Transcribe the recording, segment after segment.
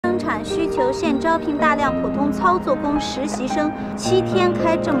求，现招聘大量普通操作工实习生，7天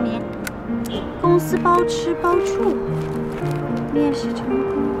开证明，公司包吃包住，面试成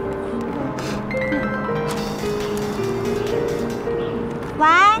功。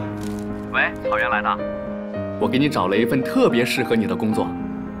喂，草原来的，我给你找了一份特别适合你的工作。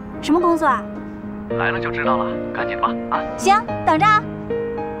什么工作啊？来了就知道了，赶紧吧啊！行，等着啊。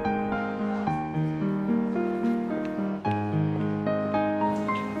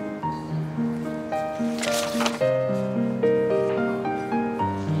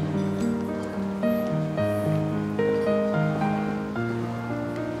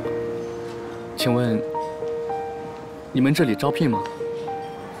请问，你们这里招聘吗？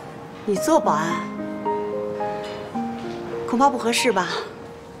你做保安，恐怕不合适吧？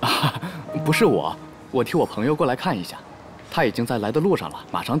啊，不是我替我朋友过来看一下，他已经在来的路上了，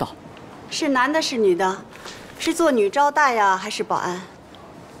马上到。是男的，是女的？是做女招待呀，还是保安？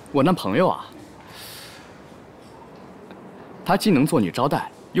我那朋友啊，他既能做女招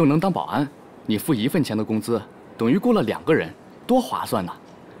待，又能当保安，你付1份钱的工资，等于雇了2个人，多划算呐！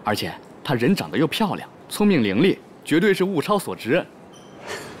而且他人长得又漂亮，聪明伶俐，绝对是物超所值。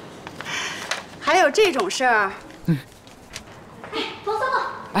还有这种事儿？放松了。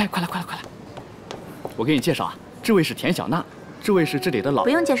哎，快来！我给你介绍啊，这位是田小娜，这位是这里的老……不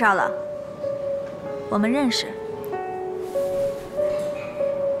用介绍了，我们认识。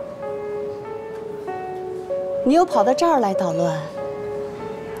你又跑到这儿来捣乱，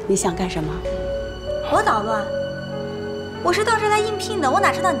你想干什么？我捣乱？我是到这儿来应聘的，我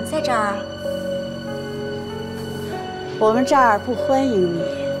哪知道你在这儿啊？我们这儿不欢迎你。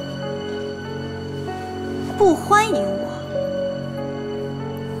不欢迎我？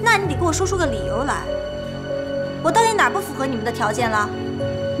那你得给我说出个理由来。我到底哪儿不符合你们的条件了？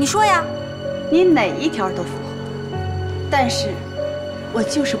你说呀。你哪一条都符合，但是，我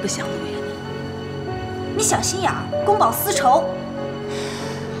就是不想录用你。你小心眼儿，公报私仇。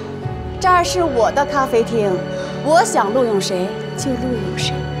这儿是我的咖啡厅，我想录用谁就录用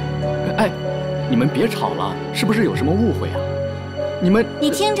谁。哎，你们别吵了，是不是有什么误会啊？你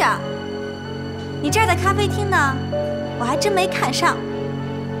听着，你这儿的咖啡厅呢，我还真没看上。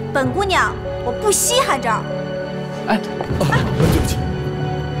本姑娘我不稀罕这儿。哎，对不起，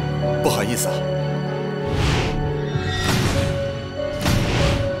不好意思啊。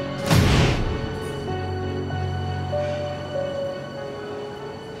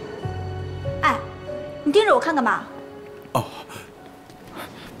哎，你盯着我看干嘛？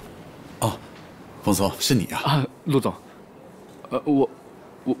冯总，是你啊？啊，陆总，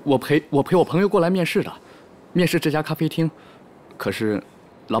我陪我朋友过来面试的，面试这家咖啡厅，可是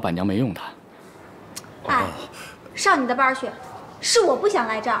老板娘没用他。哎，上你的班去，是我不想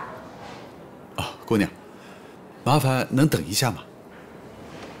来这儿。姑娘，麻烦能等一下吗？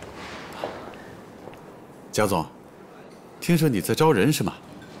贾总，听说你在招人是吗？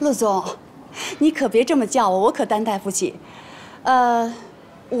陆总，你可别这么叫我，我可担待不起。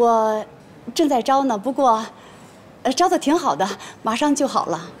我正在招呢，不过，招的挺好的，马上就好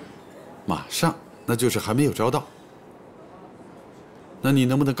了。马上，那就是还没有招到。那你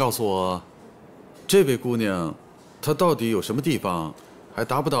能不能告诉我，这位姑娘，她到底有什么地方还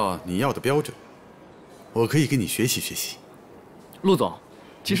达不到你要的标准？我可以跟你学习学习。陆总，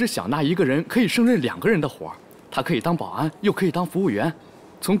其实小娜一个人可以胜任2个人的活儿，她可以当保安，又可以当服务员，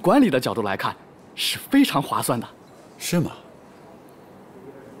从管理的角度来看，是非常划算的。是吗？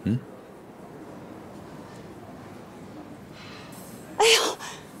哎呦，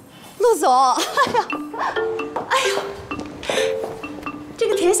陆总，哎呦，这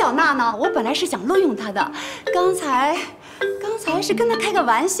个田小娜呢，我本来是想录用她的，刚才是跟她开个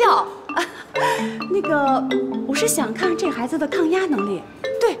玩笑。那个，我是想看这孩子的抗压能力。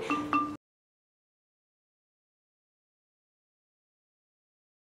对。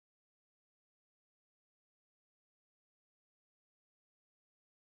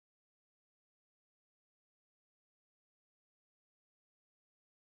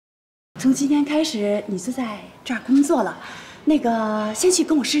从今天开始，你就在这儿工作了。那个，先去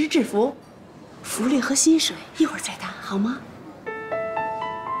跟我试试制服，福利和薪水一会儿再谈，好吗？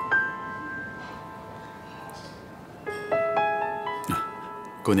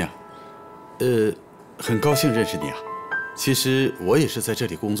姑娘，很高兴认识你啊。其实我也是在这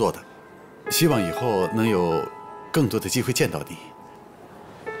里工作的，希望以后能有更多的机会见到你。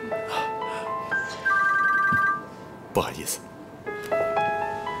不好意思。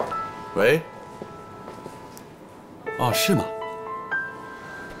喂。哦，是吗？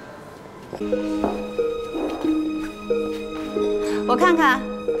我看看。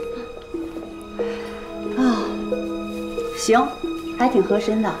行，还挺合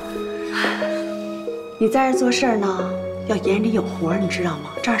身的。你在这做事儿呢，要眼里有活儿，你知道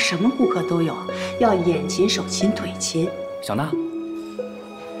吗？这儿什么顾客都有，要眼勤、手勤、腿勤。小娜，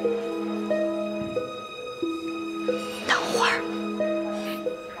等会儿。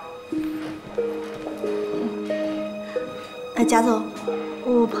贾总，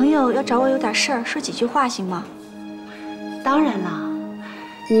我朋友要找我有点事儿，说几句话行吗？当然啦，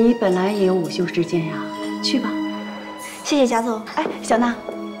你本来也有午休时间呀，去吧。谢谢贾总。哎，小娜，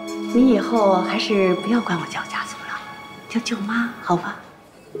你以后还是不要管我叫贾总了，叫舅妈，好吧？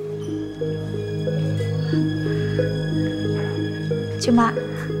舅妈，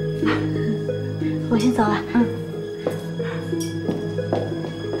我先走了。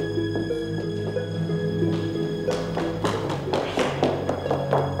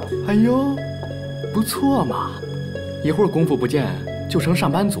哎呦，不错嘛，一会儿功夫不见就成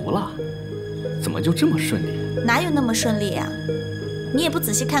上班族了，怎么就这么顺利？哪有那么顺利呀？你也不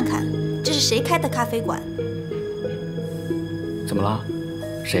仔细看看，这是谁开的咖啡馆？怎么了？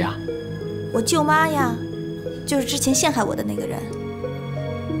谁呀？我舅妈呀，就是之前陷害我的那个人。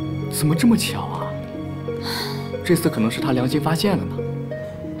怎么这么巧啊？这次可能是他良心发现了呢。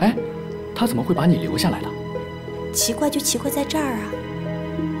哎，他怎么会把你留下来的？奇怪就奇怪在这儿啊，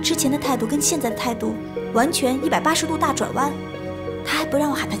之前的态度跟现在的态度完全180度大转弯。他还不让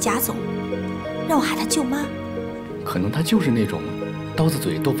我喊他贾总，让我喊他舅妈。可能他就是那种刀子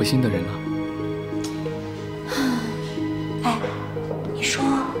嘴豆腐心的人啊。哎，你说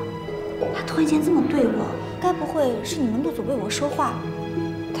他突然间这么对我，该不会是你们陆总为我说话？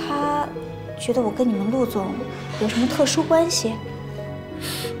他觉得我跟你们陆总有什么特殊关系？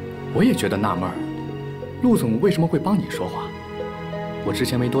我也觉得纳闷儿，陆总为什么会帮你说话？我之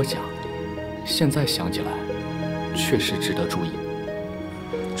前没多想，现在想起来，确实值得注意。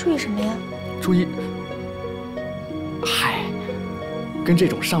注意什么呀？注意，嗨，跟这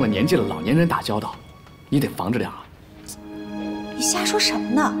种上了年纪的老年人打交道，你得防着点啊。你瞎说什么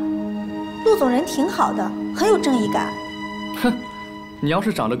呢？陆总人挺好的，很有正义感。哼，你要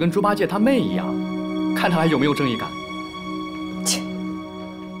是长得跟猪八戒他妹一样，看他还有没有正义感？切！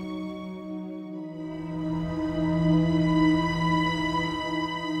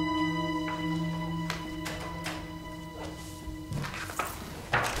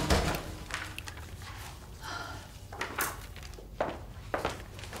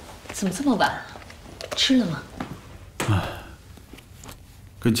怎么这么晚？吃了吗？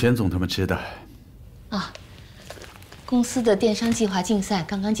跟钱总他们吃的。啊，公司的电商计划竞赛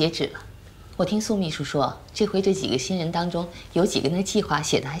刚刚截止了。我听苏秘书说，这回这几个新人当中，有几个那计划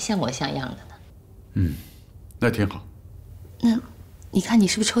写的还像模像样的呢。嗯，那挺好。那，你看你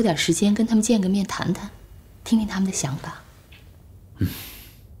是不是抽点时间跟他们见个面谈谈，听听他们的想法？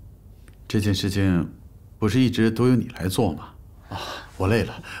这件事情不是一直都由你来做吗？啊，我累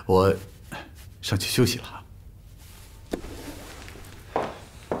了，我上去休息了。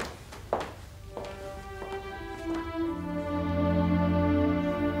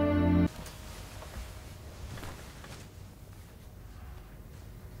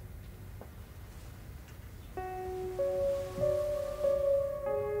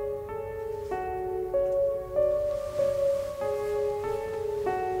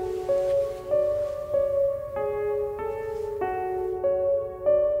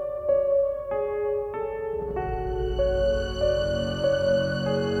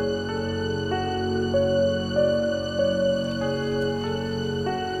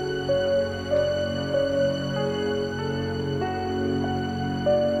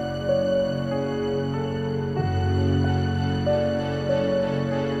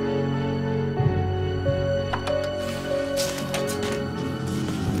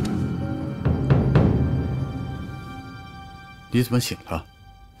你怎么醒了？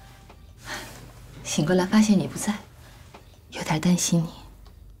醒过来发现你不在，有点担心你。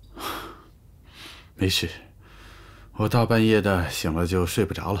没事，我大半夜的醒了就睡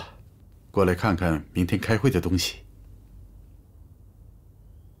不着了，过来看看明天开会的东西。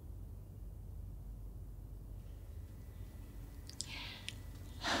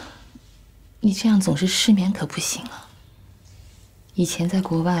你这样总是失眠可不行啊。以前在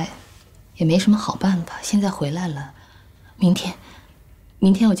国外也没什么好办法，现在回来了。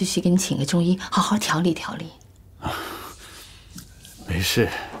明天我就去给你请个中医，好好调理调理。没事，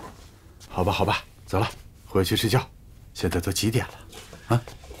好吧，好吧，走了，回去睡觉。现在都几点了？啊，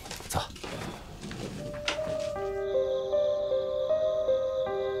走。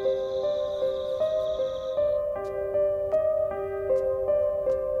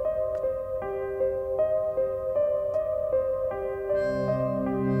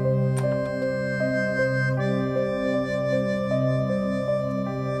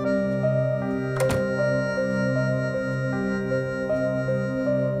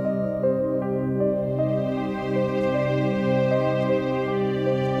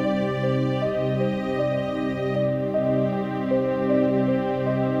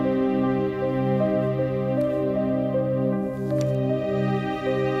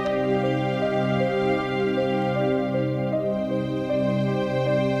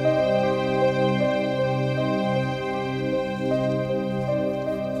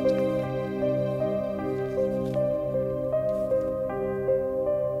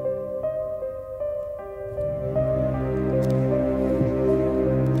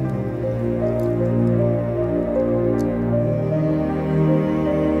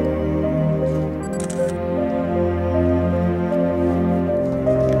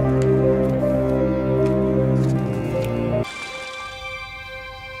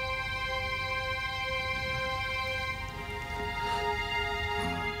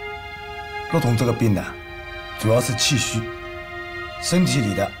陆总这个病呢，主要是气虚，身体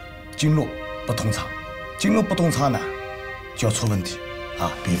里的经络不通畅，经络不通畅呢，就要出问题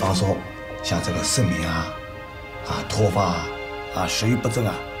啊。比方说像这个失眠啊、脱发啊、食欲不振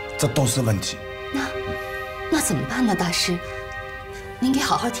啊，这都是问题。那怎么办呢，大师？您给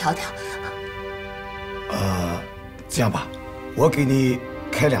好好调调。这样吧，我给你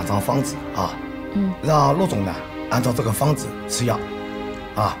开2张方子啊，让陆总呢按照这个方子吃药，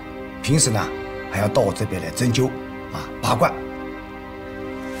啊，平时呢还要到我这边来针灸啊、拔罐。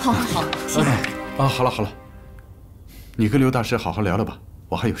好，谢谢。好了，你跟刘大师好好聊聊吧，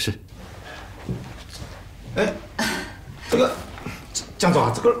我还有事。哎，这个江总啊，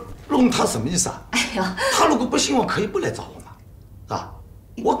这个陆总他什么意思啊？哎呦，他如果不信我，可以不来找我嘛，啊，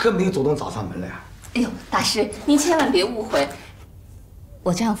我可没有主动找上门来啊。哎呦，大师，您千万别误会，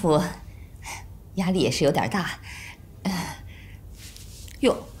我丈夫压力也是有点大。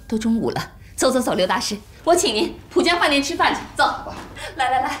哟，都中午了，走，刘大师，我请您浦江饭店吃饭去。走，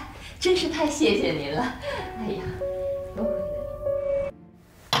来，真是太谢谢您了。哎呀，多亏了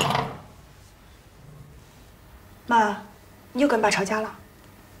你。妈，你又跟爸吵架了？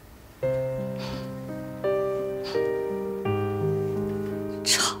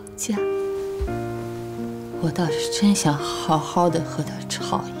吵架？我倒是真想好好的和他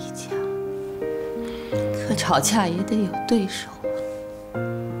吵一架，可吵架也得有对手啊。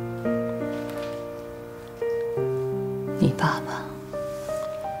你爸爸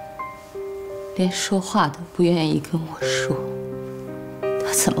连说话都不愿意跟我说，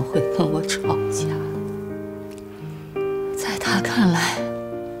他怎么会跟我吵架呢？在他看来，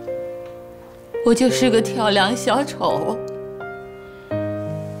我就是个跳梁小丑。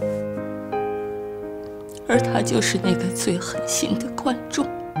而他就是那个最狠心的观众，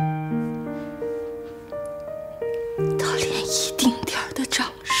他连一丁点儿的掌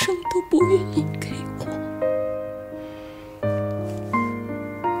声都不愿意给我。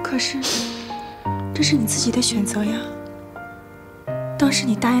可是，这是你自己的选择呀。当时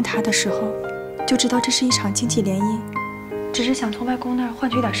你答应他的时候，就知道这是一场经济联姻，只是想从外公那儿换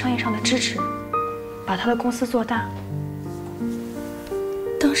取点商业上的支持，把他的公司做大。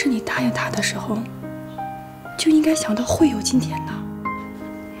当时你答应他的时候，就应该想到会有今天的。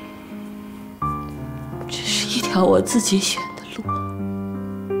这是一条我自己选的路，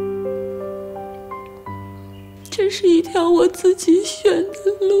这是一条我自己选的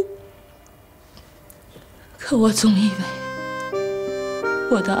路。可我总以为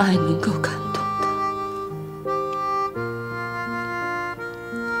我的爱能够感动他，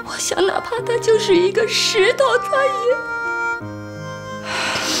我想哪怕他就是一个石头，他也。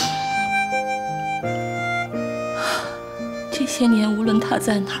这些年，无论他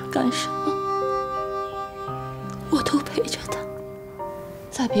在哪儿干什么，我都陪着他。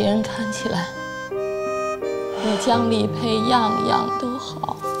在别人看起来，我江丽佩样样都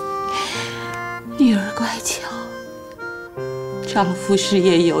好，女儿乖巧，丈夫事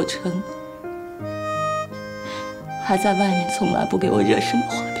业有成，还在外面从来不给我惹什么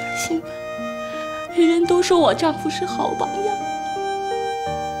花边新闻，人人都说我丈夫是好榜样。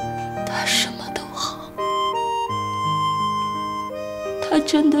他什么都好。他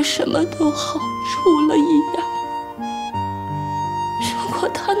真的什么都好，除了一样。如果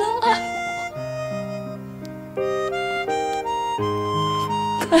他能爱我，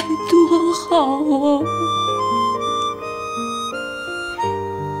该多好啊！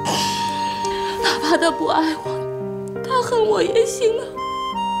哪怕他不爱我，他恨我也行啊。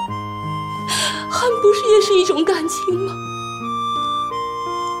恨不是也是一种感情吗？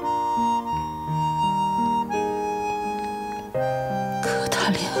他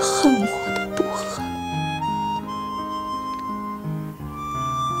连恨我都不恨，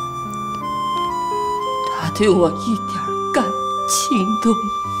他对我一点感情都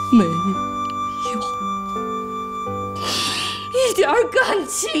没有，一点感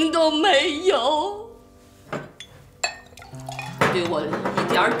情都没有，对我一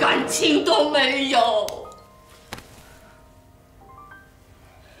点感情都没有。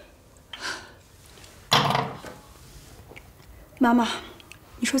妈妈，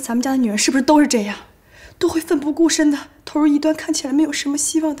你说咱们家的女人是不是都是这样，都会奋不顾身的投入一段看起来没有什么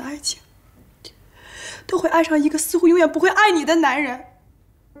希望的爱情，都会爱上一个似乎永远不会爱你的男人？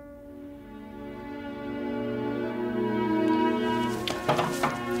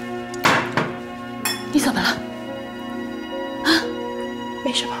你怎么了？啊？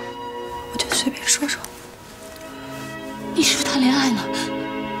没什么，我就随便说说。你是不是谈恋爱呢？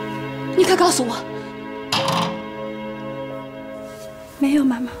你快告诉我。没有，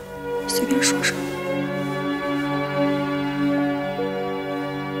妈妈，随便说说。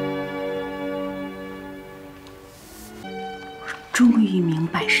终于明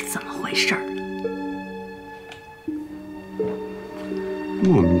白是怎么回事了。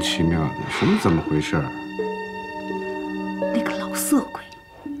莫名其妙的，什么怎么回事？那个老色鬼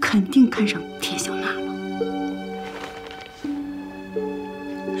肯定看上田小娜了。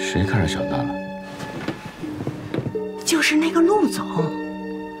谁看上小娜了？就是那个陆总，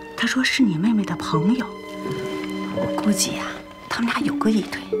他说是你妹妹的朋友。我估计呀，他们俩有个一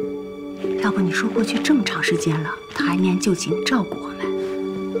腿。要不你说过去这么长时间了，他还念旧情照顾我们。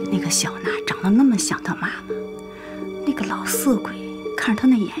那个小娜长得那么像她妈妈，那个老色鬼看着她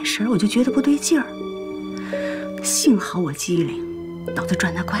那眼神，我就觉得不对劲儿。幸好我机灵，脑子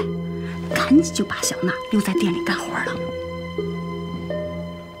转得快，赶紧就把小娜留在店里干活了。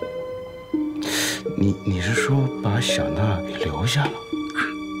你是说把小娜给留下了？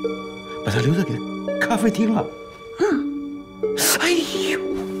把她留在给咖啡厅了？哎呦，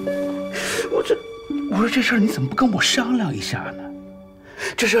我说这事儿你怎么不跟我商量一下呢？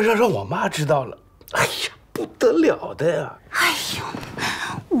这事儿让我妈知道了，哎呀，不得了的呀！哎呦，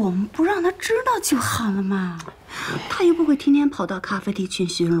我们不让她知道就好了嘛，她又不会天天跑到咖啡厅去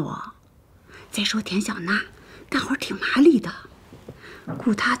巡逻。再说田小娜干活挺麻利的，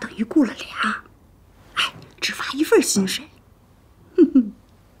雇她等于雇了俩，哎，只发一份薪水，哼哼，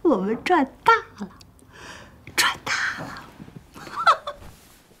我们赚大了，赚大了。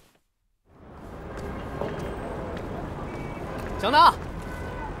小娜，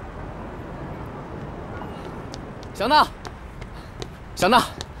小娜，小娜，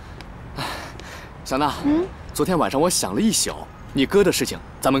小娜，昨天晚上我想了一宿，你哥的事情，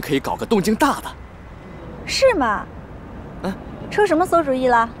咱们可以搞个动静大的。是吗？出什么馊主意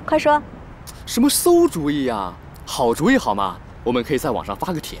了？快说。什么馊主意呀？好主意好吗？我们可以在网上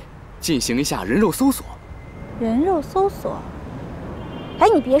发个帖，进行一下人肉搜索。人肉搜索？哎，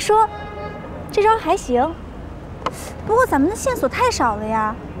你别说，这招还行。不过咱们的线索太少了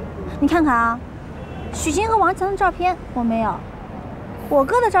呀。你看看啊，许晴和王强的照片我没有，我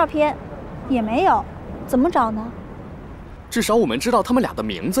哥的照片也没有，怎么找呢？至少我们知道他们俩的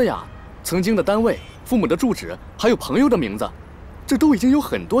名字呀，曾经的单位、父母的住址，还有朋友的名字，这都已经有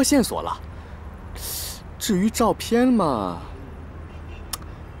很多线索了。至于照片嘛，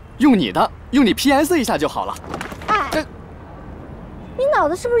用你 PS 一下就好了。哎，你脑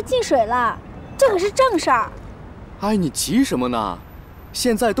子是不是进水了？这可是正事儿。哎，你急什么呢？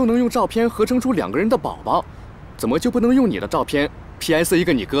现在都能用照片合成出2个人的宝宝，怎么就不能用你的照片 PS 一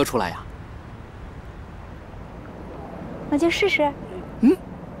个你哥出来呀？那就试试。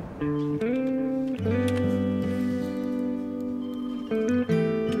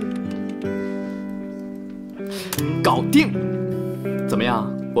搞定！怎么样？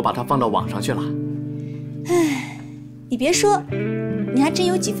我把它放到网上去了。哎，你别说，你还真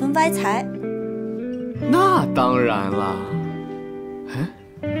有几分歪才。那当然了。哎，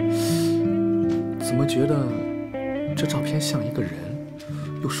怎么觉得这照片像一个人，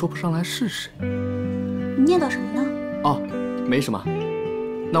又说不上来是谁？你念叨什么呢？哦，没什么。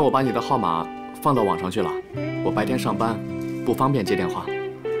那我把你的号码放到网上去了。我白天上班，不方便接电话。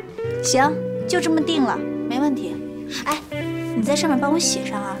行，就这么定了，没问题。哎，你在上面帮我写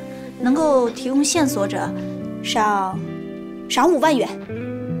上啊，能够提供线索者，赏5万元。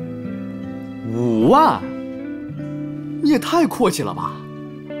5万？你也太阔气了吧！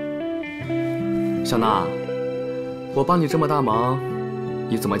小娜，我帮你这么大忙，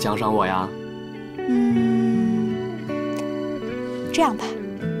你怎么奖赏我呀？这样吧，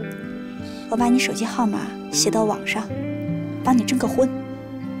我把你手机号码写到网上，帮你征个婚。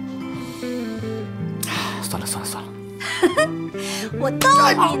算了。我逗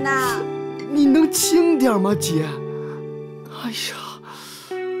你呢。你能轻点吗，姐？哎呀！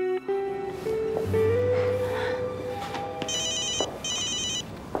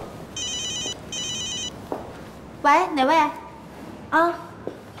喂，哪位？啊？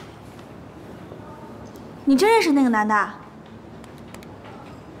你真认识那个男的？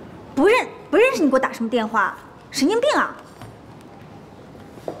不认识，你给我打什么电话？神经病啊！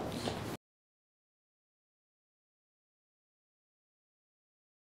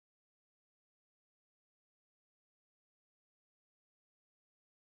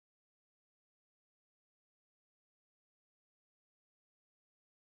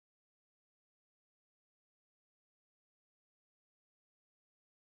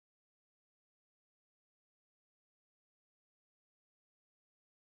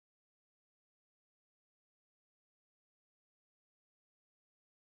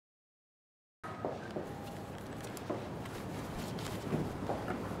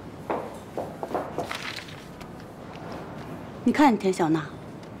你看田小娜，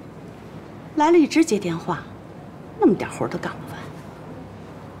来了一直接电话，那么点活都干不完。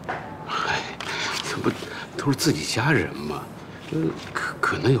都是自己家人嘛，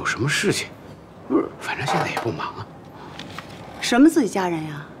可能有什么事情。不是，反正现在也不忙啊。什么自己家人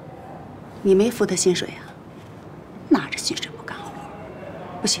呀？你没付他薪水呀？拿着薪水不干活，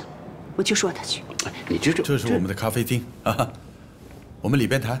不行，我去说他去。哎，你这是我们的咖啡厅啊，我们里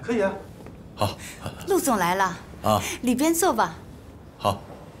边谈。可以啊。好。陆总来了啊，里边坐吧。好。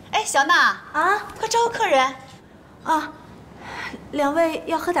哎，小娜啊，快招呼客人。啊，两位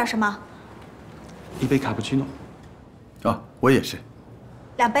要喝点什么？一杯卡布奇诺。啊，我也是。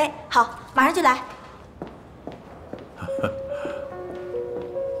2杯，好，马上就来。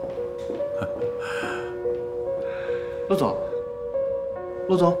陆总，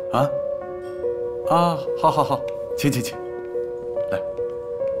陆总啊，好，请，来。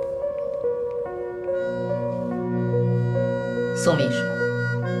宋秘书，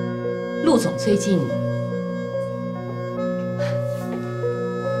陆总最近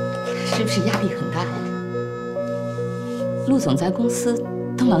是不是压力很大呀？陆总在公司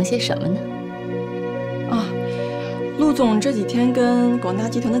都忙些什么呢？啊，陆总这几天跟广大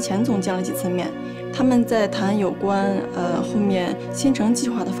集团的钱总见了几次面，他们在谈有关后面新城计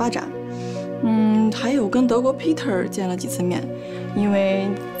划的发展。还有跟德国 Peter 见了几次面，因为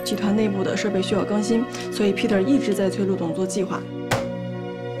集团内部的设备需要更新，所以 Peter 一直在催陆总做计划。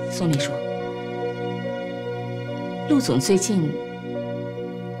宋秘书，陆总最近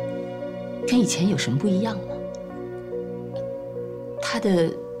跟以前有什么不一样吗？他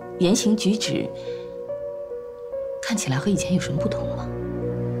的言行举止看起来和以前有什么不同吗？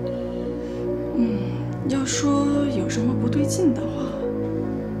要说有什么不对劲的话，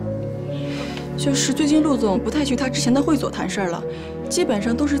就是最近陆总不太去他之前的会所谈事儿了，基本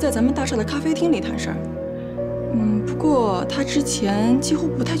上都是在咱们大厦的咖啡厅里谈事儿。不过他之前几乎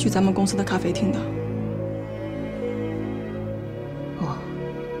不太去咱们公司的咖啡厅的。哦，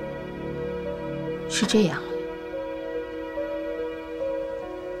是这样。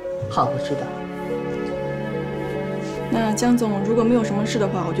好，我知道。那江总如果没有什么事的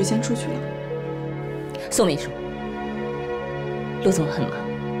话，我就先出去了。宋秘书，陆总很忙，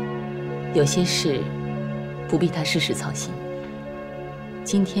有些事不必他事事操心。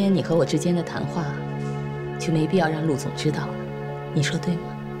今天你和我之间的谈话，就没必要让陆总知道了，你说对吗？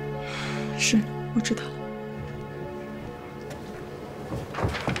是，我知道了。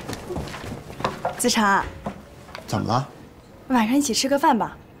子婵，怎么了？晚上一起吃个饭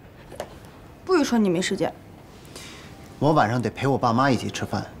吧。不许说你没时间。我晚上得陪我爸妈一起吃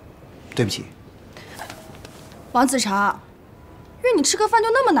饭，对不起。王子成，约你吃个饭就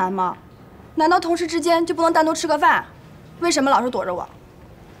那么难吗？难道同事之间就不能单独吃个饭？为什么老是躲着我？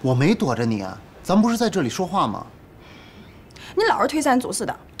我没躲着你啊，咱们不是在这里说话吗？你老是推三阻四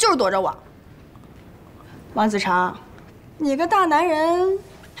的，就是躲着我。王子成，你个大男人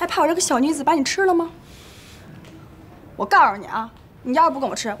还怕我这个小女子把你吃了吗？我告诉你啊，你要是不跟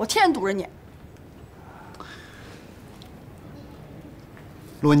我吃，我天天堵着你。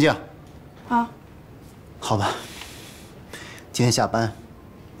陆文静。啊。好吧，今天下班，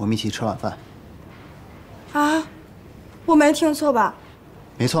我们一起吃晚饭。啊，我没听错吧？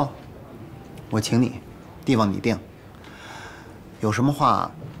没错，我请你，地方你定。有什么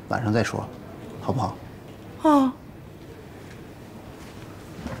话晚上再说，好不好？啊。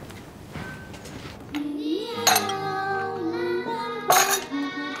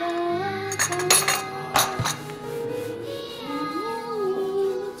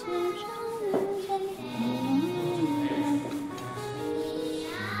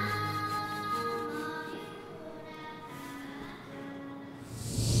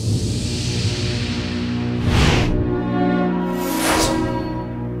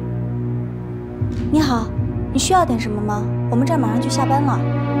你好，你需要点什么吗？我们这儿马上就下班了。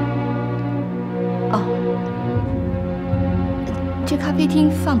哦，这咖啡厅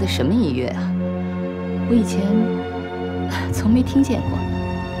放的什么音乐啊？我以前从没听见过。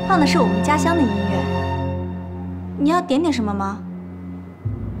放的是我们家乡的音乐。你要点什么吗？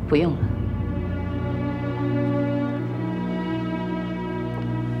不用了。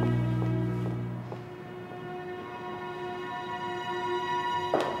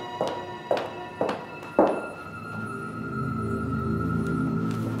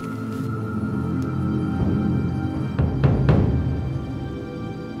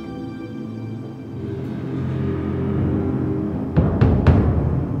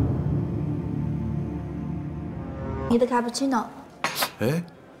你的卡布奇诺。哎，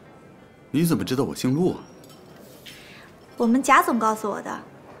你怎么知道我姓陆啊？我们贾总告诉我的。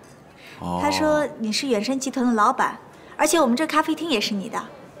哦。他说你是远山集团的老板，而且我们这咖啡厅也是你的。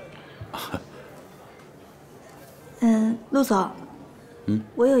陆总。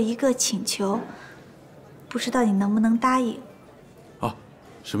我有一个请求，不知道你能不能答应？啊，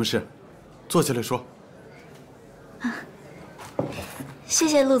什么事？坐下来说。谢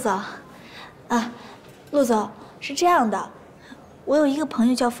谢陆总。啊，陆总是这样的，我有一个朋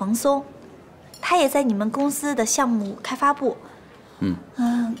友叫冯松，他也在你们公司的项目开发部。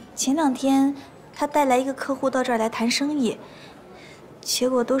前2天他带来一个客户到这儿来谈生意，结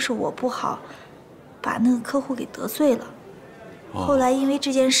果都是我不好，把那个客户给得罪了。后来因为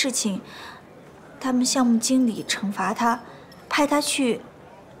这件事情，他们项目经理惩罚他，派他去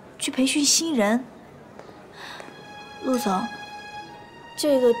培训新人。陆总，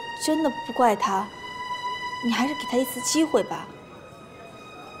这个真的不怪他，你还是给他一次机会吧。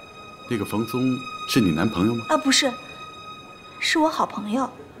那个冯松是你男朋友吗？啊，不是，是我好朋友。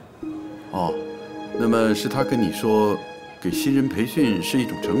哦，那么是他跟你说，给新人培训是一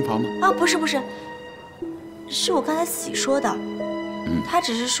种惩罚吗？啊，不是，是我刚才自己说的。他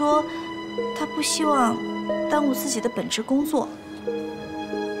只是说，他不希望耽误自己的本职工作。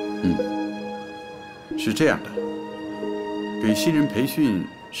是这样的，给新人培训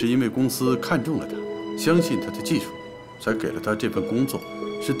是因为公司看中了他，相信他的技术，才给了他这份工作，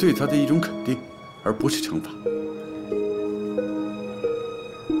是对他的一种肯定，而不是惩罚。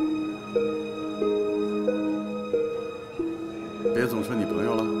别总说你朋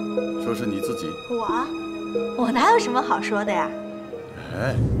友了，说说你自己。我哪有什么好说的呀？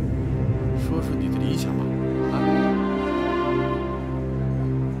哎，说说你的理想吧，啊！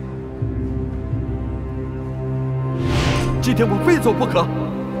今天我非走不可。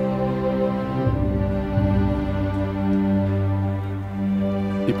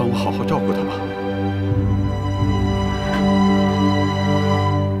你帮我好好照顾他吧。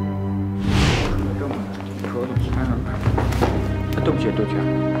对不起。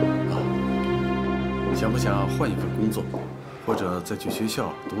想不想换一份工作，或者再去学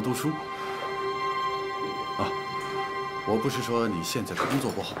校读书？啊，我不是说你现在的工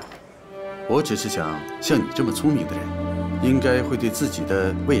作不好，我只是想，像你这么聪明的人，应该会对自己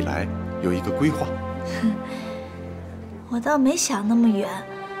的未来有一个规划。我倒没想那么远，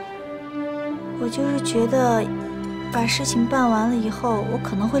我就是觉得，把事情办完了以后，我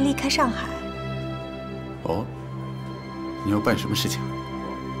可能会离开上海。哦，你要办什么事情？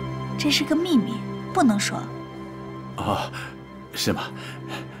这是个秘密，不能说。啊，是吗？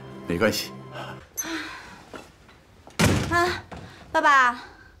没关系。啊，爸爸。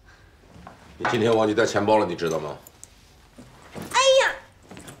你今天忘记带钱包了，你知道吗？哎呀，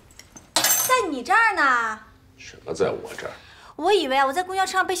在你这儿呢。什么在我这儿？我以为我在公交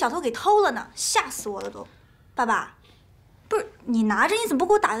车上被小偷给偷了呢，吓死我了都。爸爸，不是你拿着，你怎么不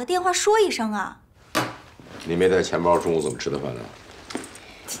给我打个电话说一声啊？你没带钱包，中午怎么吃的饭呢？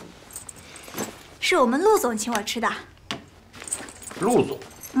是我们陆总请我吃的。陆总？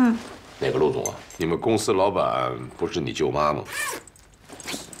哪个陆总啊？你们公司老板不是你舅妈吗？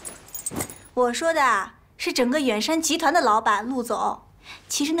我说的是整个远山集团的老板陆总，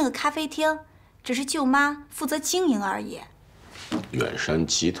其实那个咖啡厅只是舅妈负责经营而已。远山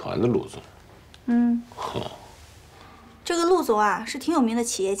集团的陆总？这个陆总啊是挺有名的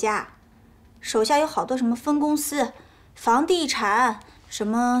企业家，手下有好多什么分公司、房地产、什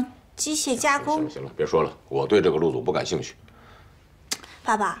么机械加工。行了，别说了，我对这个陆总不感兴趣。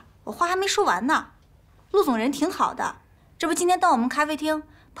爸爸，我话还没说完呢。陆总人挺好的，这不今天到我们咖啡厅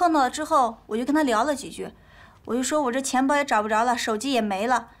碰到了之后，我就跟他聊了几句，我就说我这钱包也找不着了，手机也没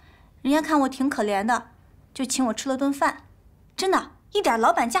了，人家看我挺可怜的，就请我吃了顿饭，真的，一点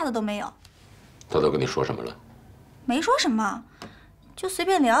老板架子都没有。他都跟你说什么了？没说什么，就随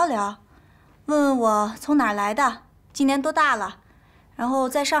便聊一聊，问问我从哪儿来的，今年多大了，然后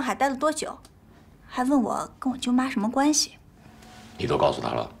在上海待了多久，还问我跟我舅妈什么关系。你都告诉他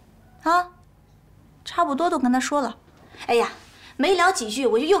了？啊，差不多都跟他说了。哎呀，没聊几句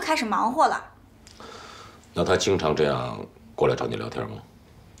我就又开始忙活了。那他经常这样过来找你聊天吗？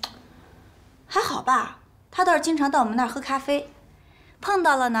还好吧，他倒是经常到我们那儿喝咖啡，碰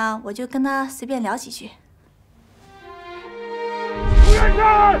到了呢，我就跟他随便聊几句。远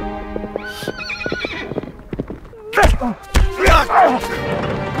山！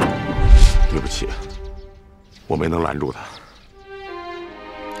对不起，我没能拦住他。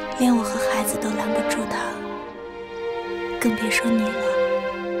连我和孩子都拦不住他，更别说你了。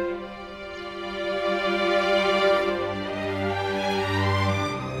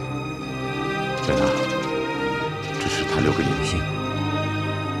真的，只是他留个音信。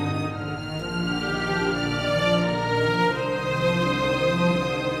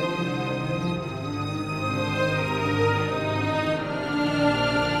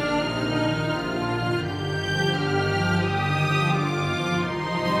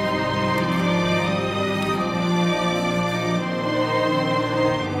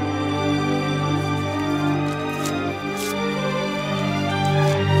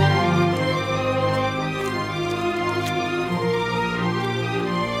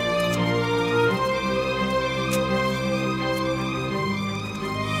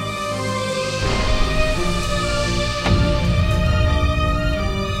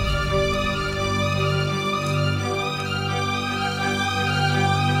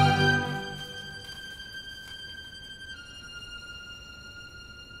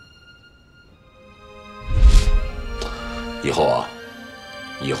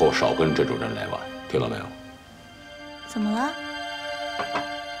以后少跟这种人来往，听到没有？怎么了？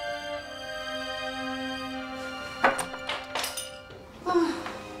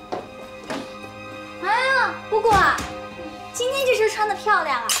哎呀，姑姑，今天这身穿的漂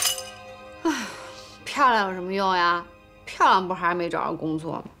亮啊！哎，漂亮有什么用呀？漂亮不还是没找着工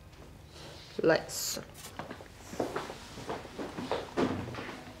作吗？累死了。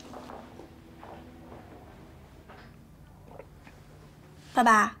 爸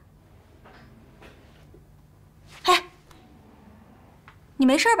爸，哎，你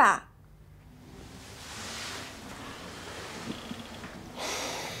没事吧？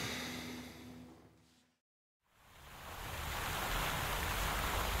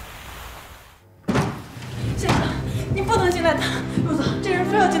先生，你不能进来的，陆总，这人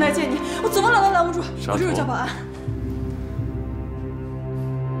非要进来见你，我怎么拦都拦不住，我这就叫保安。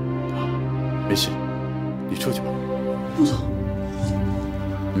没事，你出去吧。陆总。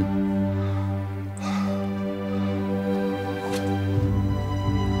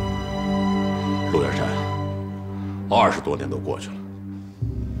 陆远山，20多年都过去了，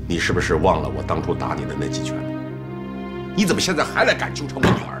你是不是忘了我当初打你的那几拳？你怎么现在还来敢纠缠我女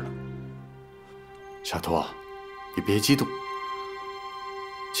儿呢？沙托，你别激动。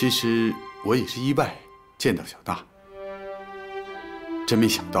其实我也是意外见到小娜，真没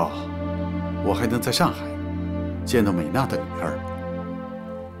想到我还能在上海见到美娜的女儿。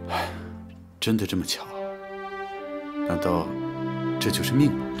唉，真的这么巧？难道这就是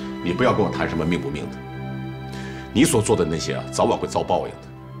命吗？ 你不要跟我谈什么命不命的，你所做的那些啊，早晚会遭报应的。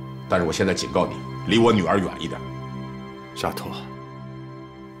但是我现在警告你，离我女儿远一点。沙托，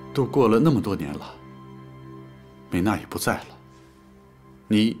都过了那么多年了，美娜也不在了，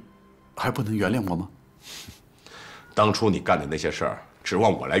你还不能原谅我吗？当初你干的那些事儿，指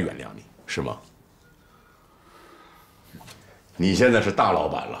望我来原谅你是吗？你现在是大老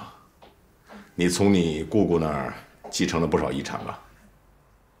板了，你从你姑姑那儿继承了不少遗产啊。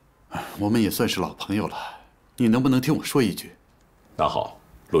 我们也算是老朋友了，你能不能听我说一句？那好，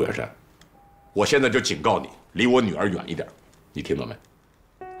陆远山，我现在就警告你，离我女儿远一点，你听到没？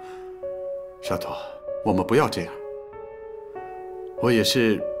沙托，我们不要这样。我也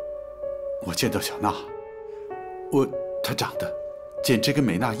是，我见到小娜，她长得简直跟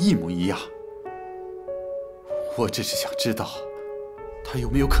美娜一模一样。我只是想知道，她有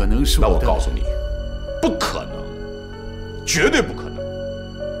没有可能是我的？那我告诉你，不可能，绝对不可能。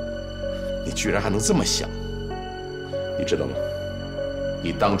 你居然还能这么想，你知道吗？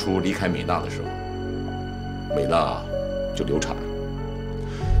你当初离开美娜的时候，美娜就流产了。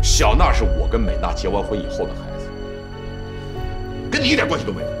小娜是我跟美娜结完婚以后的孩子，跟你一点关系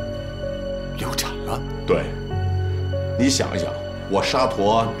都没有。流产了？对。你想一想，我沙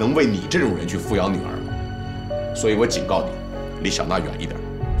陀能为你这种人去抚养女儿吗？所以我警告你，离小娜远一点，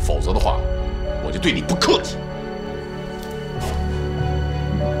否则的话，我就对你不客气。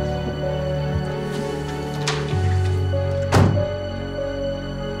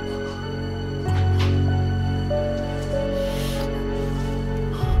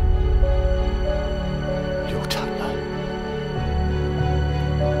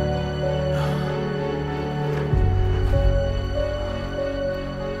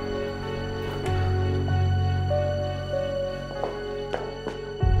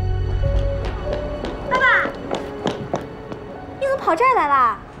 跑这儿来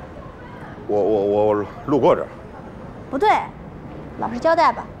啦？我路过这儿。不对，老实交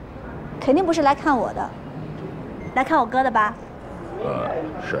代吧，肯定不是来看我的，来看我哥的吧？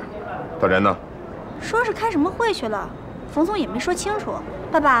是。他人呢？说是开什么会去了，冯松也没说清楚。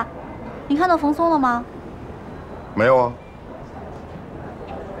爸爸，你看到冯松了吗？没有啊。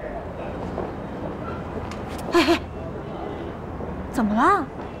哎，怎么了？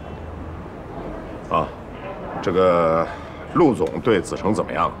啊，这个。 陆总对子成怎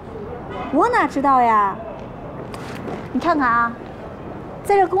么样？我哪知道呀！你看看啊，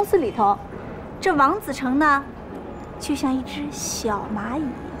在这公司里头，这王子成呢，就像一只小蚂蚁；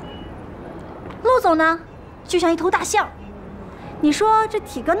陆总呢，就像一头大象。你说这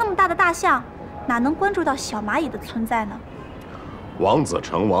体格那么大的大象，哪能关注到小蚂蚁的存在呢？王子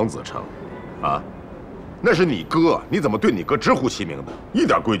成，啊，那是你哥，你怎么对你哥直呼其名的？一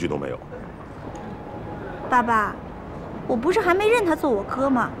点规矩都没有。爸爸。 我不是还没认他做我哥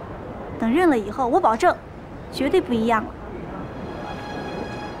吗？等认了以后，我保证，绝对不一样了。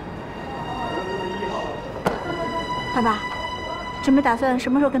爸爸，准备打算什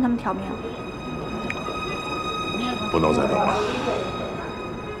么时候跟他们挑明？不能再等了。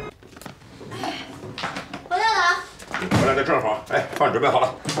回来了。你回来的正好，哎，饭准备好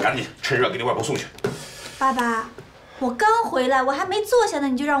了，赶紧趁热给你外婆送去。爸爸，我刚回来，我还没坐下呢，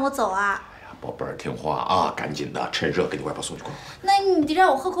你就让我走啊？哎呀，宝贝儿，听话啊，赶紧的，趁热给你外婆送去。快！那你得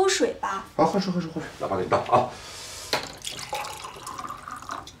让我喝口水吧？啊，喝水，老爸给你倒啊。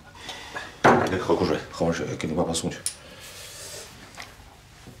赶紧喝口水，喝完水给你外婆送去。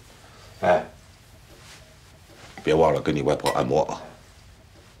哎，别忘了给你外婆按摩啊。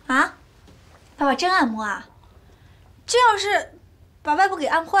啊？爸爸真按摩啊？这要是把外婆给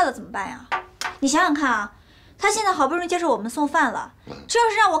按坏了怎么办呀？你想想看啊，她现在好不容易接受我们送饭了，这要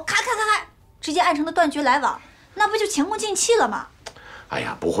是让我咔直接按成了断绝来往，那不就前功尽弃了吗？哎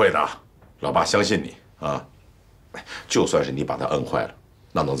呀，不会的，老爸相信你啊。就算是你把她摁坏了，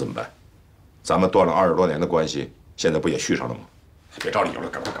那能怎么办？咱们断了20多年的关系，现在不也续上了吗？别找理由了，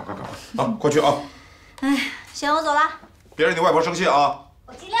赶快啊！快去啊！哎，行，我走了。别让你外婆生气啊！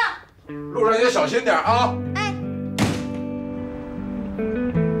我尽量。路上也小心点啊！哎。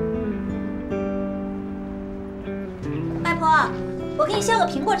外婆，我给你削个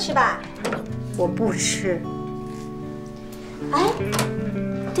苹果吃吧。我不吃。哎，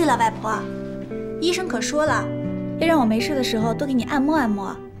对了，外婆，医生可说了，要让我没事的时候多给你按摩按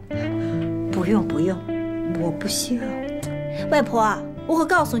摩。不用，我不需要。外婆，我可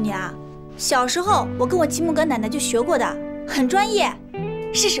告诉你啊，小时候我跟我继母跟奶奶就学过的，很专业，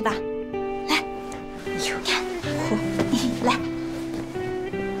试试吧。来，你看，来。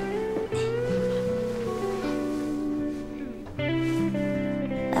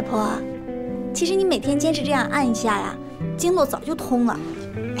外婆，其实你每天坚持这样按一下呀，经络早就通了。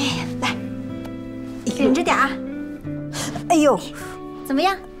哎，来，忍着点啊。哎呦，怎么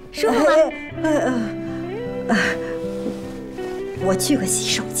样，舒服吗？我去个洗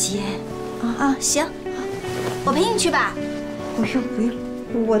手间。啊，行，我陪你去吧。不用，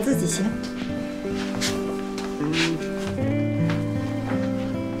我自己行。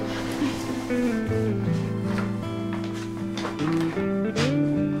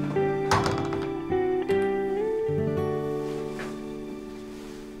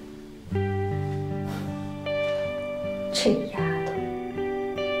这丫头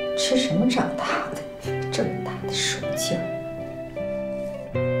吃什么长大的？这么大的手劲儿！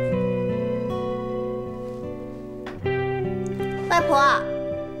外婆，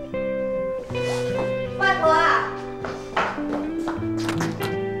外婆，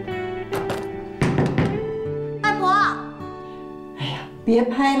外婆！哎呀，别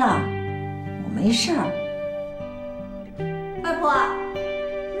拍了，我没事儿。外婆，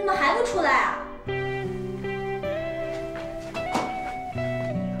你怎么还不出来啊？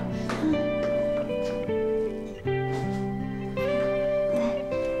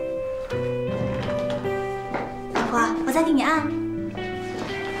我再给你按。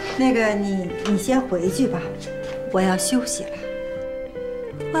那个，你先回去吧，我要休息了。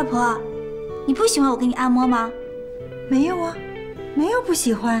外婆，你不喜欢我给你按摩吗？没有啊，没有不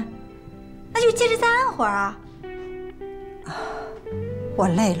喜欢。那就接着再按会儿啊。我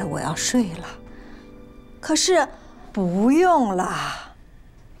累了，我要睡了。可是，不用了。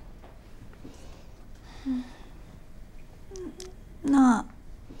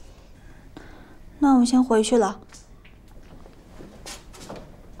那我先回去了。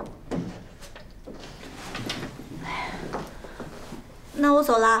那我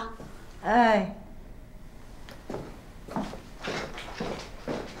走了。哎。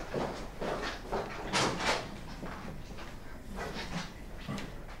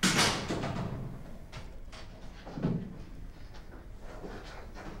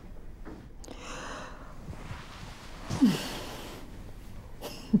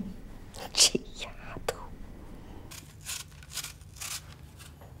这丫头。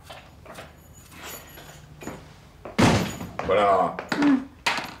回来了。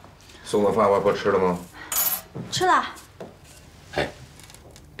送的饭外婆吃了吗？吃了。哎，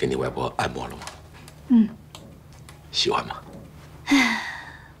给你外婆按摩了吗？喜欢吗？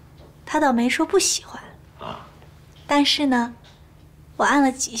她倒没说不喜欢啊，但是呢，我按了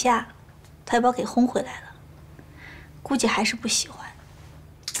几下，她又把我给轰回来了，估计还是不喜欢。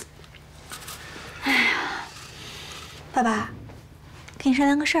哎呀，爸爸，跟你商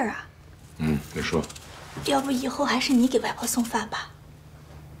量个事儿啊。你说。要不以后还是你给外婆送饭吧。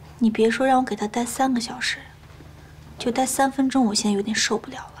你别说让我给她待3个小时，就待3分钟，我现在有点受不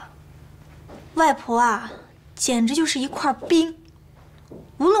了了。外婆啊，简直就是一块冰，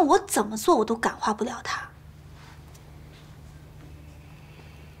无论我怎么做，我都感化不了她。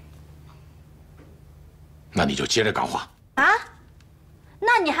那你就接着感化啊？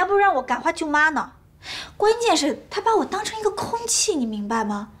那你还不如让我感化舅妈呢。关键是她把我当成一个空气，你明白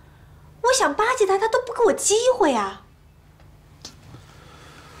吗？我想巴结她，她都不给我机会啊。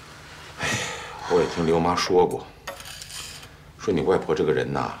我也听刘妈说过，说你外婆这个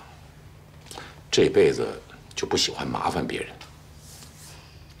人呐，这辈子就不喜欢麻烦别人。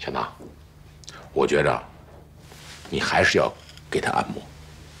小娜，我觉着你还是要给她按摩，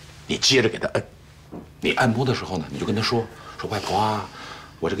你接着给她摁。你按摩的时候呢，你就跟她说外婆啊，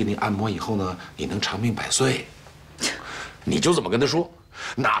我这给你按摩以后呢，你能长命百岁。你就这么跟她说，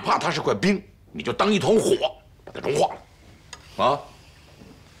哪怕她是块冰，你就当一团火把它融化了，啊？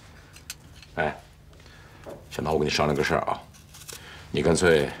哎，小娜，我跟你商量个事儿啊，你干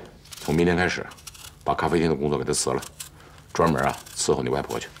脆从明天开始，把咖啡厅的工作给她辞了，专门伺候你外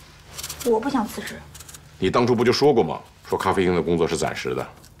婆去。我不想辞职。你当初不就说过吗？说咖啡厅的工作是暂时的，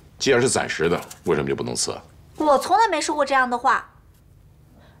既然是暂时的，为什么就不能辞？我从来没说过这样的话。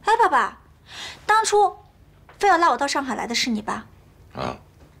哎，爸爸，当初非要拉我到上海来的是你吧？啊。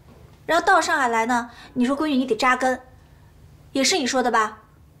然后到上海来呢，你说闺女你得扎根，也是你说的吧？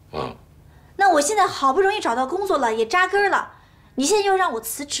啊。那我现在好不容易找到工作了，也扎根了，你现在又让我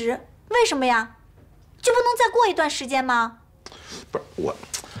辞职，为什么呀？就不能再过一段时间吗？不是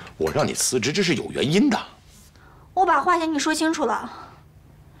我让你辞职，这是有原因的。我把话先跟你说清楚了，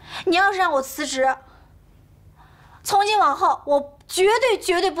你要是让我辞职，从今往后我绝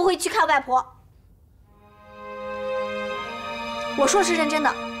对不会去看外婆。我说的是认真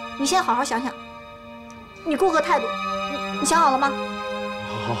的，你先好好想想，你给我个态度，你想好了吗？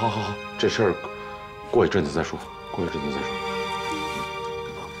好，这事儿过一阵子再说，过一阵子再说。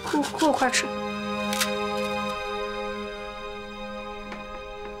给我块吃。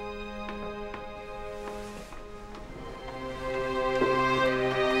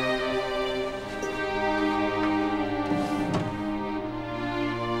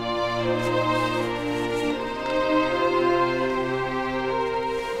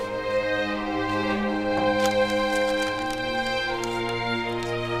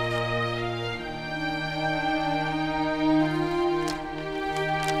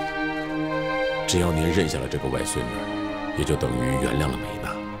只要您认下了这个外孙女，也就等于原谅了美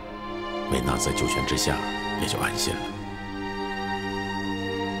娜，美娜在九泉之下也就安心了。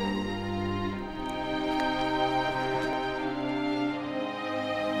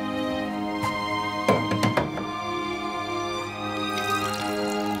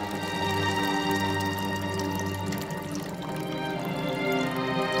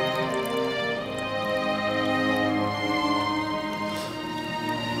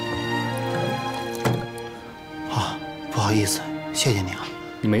不好意思，谢谢你啊。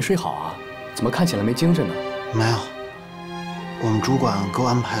你没睡好啊？怎么看起来没精神呢？没有，我们主管给我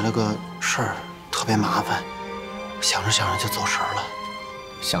安排了个事儿，特别麻烦，想着想着就走神了。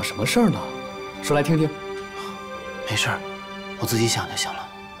想什么事儿呢？说来听听。没事儿，我自己想就行了。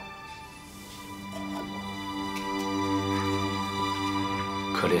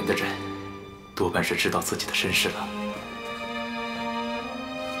可怜的人，多半是知道自己的身世了。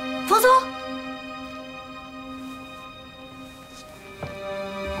冯总。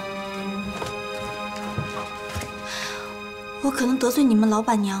我可能得罪你们老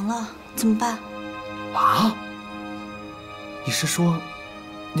板娘了，怎么办？啊？你是说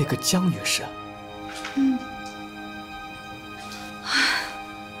那个江女士？嗯。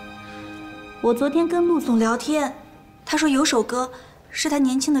我昨天跟陆总聊天，他说有首歌是他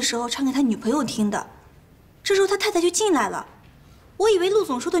年轻的时候唱给他女朋友听的，这时候他太太就进来了，我以为陆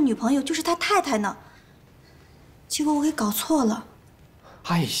总说的女朋友就是他太太呢，结果我给搞错了。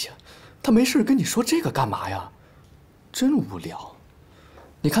哎呀，他没事跟你说这个干嘛呀？真无聊，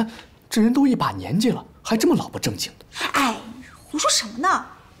你看这人都一把年纪了，还这么老不正经的。哎，胡说什么呢？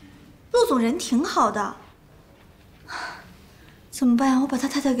陆总人挺好的。怎么办呀？我把他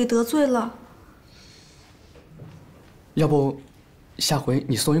太太给得罪了。要不，下回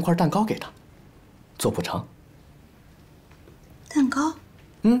你送一块蛋糕给他，做补偿。蛋糕？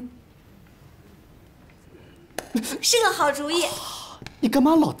嗯，是个好主意。你干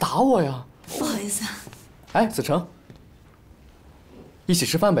嘛老打我呀？不好意思啊。哎，子成。一起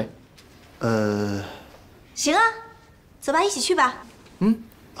吃饭呗。行啊，走吧，一起去吧。嗯，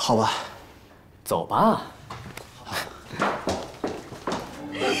好吧。走吧。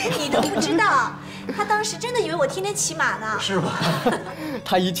你都不知道，他当时真的以为我天天骑马呢。是吧？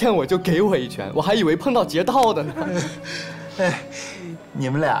他一见我就给我一拳，我还以为碰到劫道的呢。哎，你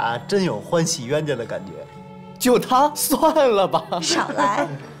们俩真有欢喜冤家的感觉。就他，算了吧。少来。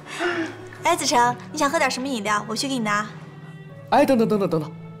哎，子成，你想喝点什么饮料？我去给你拿。哎，等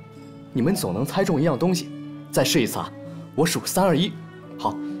等，你们总能猜中一样东西，再试一次啊！我数3、2、1，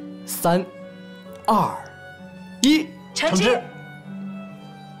好，3、2、1，成之。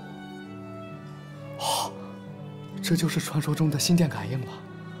哦，这就是传说中的心电感应了。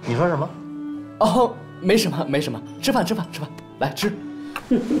你说什么？哦，没什么，吃饭。来吃。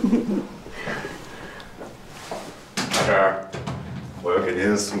大婶儿，我要给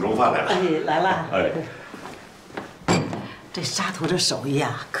您送粥饭来了。哎，来了。哎，这沙图这手艺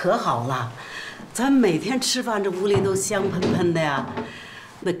啊，可好了，咱每天吃饭这屋里都香喷喷的呀。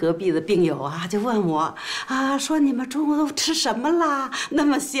那隔壁的病友啊，就问我啊，说你们中午都吃什么啦？那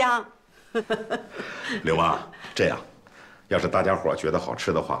么香。刘妈，这样，要是大家伙觉得好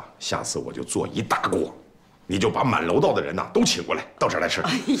吃的话，下次我就做一大锅，你就把满楼道的人呐都请过来，到这儿来吃。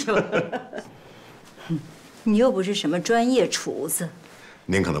哎呦，你又不是什么专业厨子。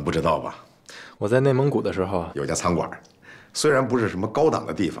您可能不知道吧？我在内蒙古的时候有家餐馆，虽然不是什么高档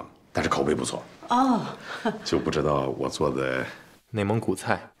的地方，但是口碑不错。哦，就不知道我做的内蒙古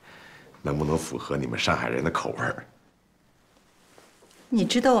菜能不能符合你们上海人的口味儿。你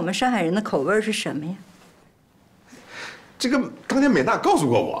知道我们上海人的口味是什么呀？这个当年美娜告诉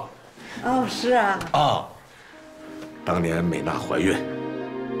过我。哦，是啊。啊，当年美娜怀孕，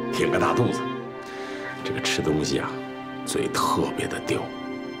挺个大肚子，这个吃东西啊，嘴特别的刁，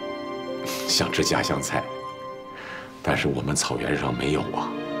想吃家乡菜，但是我们草原上没有啊，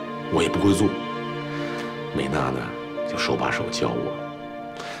我也不会做。美娜呢，就手把手教我，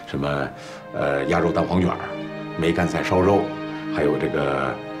什么鸭肉蛋黄卷、梅干菜烧肉，还有这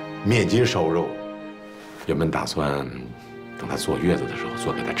个面筋烧肉。原本打算等她坐月子的时候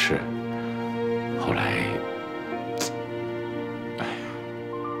做给她吃，后来，哎呀，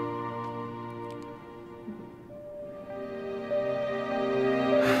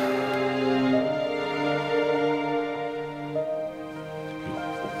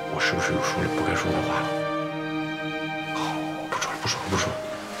我是不是又说了不该说的话了？好，不说了，不说了，不说了。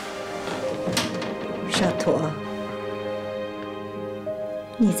沙陀，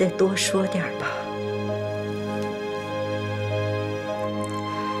你再多说点吧。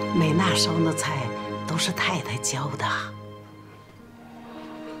美娜烧那菜都是太太教的。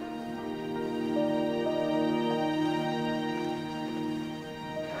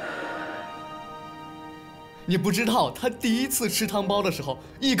你不知道，他第一次吃汤包的时候，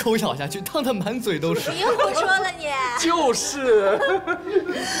一口咬下去，烫得满嘴都是。别胡说了你！就是，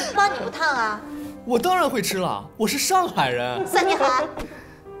帮你不烫啊？我当然会吃了，我是上海人。算你好。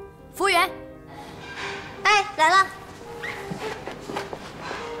服务员，哎，来了。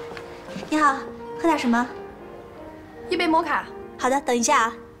你好，喝点什么？一杯摩卡。好的，等一下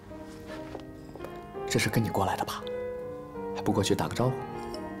啊。这是跟你过来的吧？还不过去打个招呼？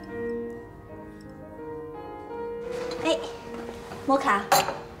哎，摩卡。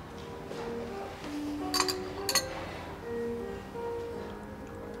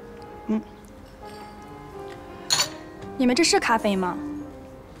你们这是咖啡吗？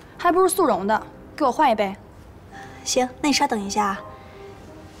还不如速溶的，给我换一杯。行，那你稍等一下啊。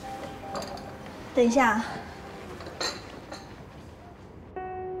等一下。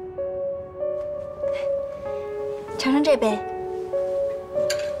尝尝这杯。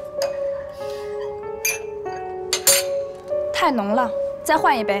太浓了，再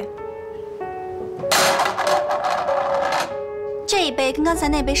换一杯。这一杯跟刚才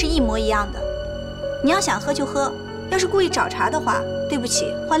那杯是一模一样的。你要想喝就喝，要是故意找茬的话，对不起，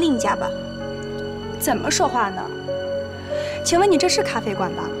换另一家吧。怎么说话呢？请问你这是咖啡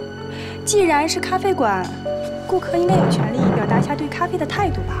馆吧？既然是咖啡馆，顾客应该有权利表达一下对咖啡的态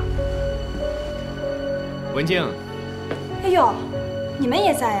度吧？文静。哎呦，你们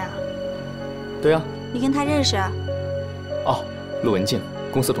也在呀？对啊。你跟他认识啊？哦，陆文静，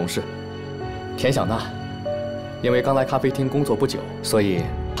公司同事。田小娜，因为刚来咖啡厅工作不久，所以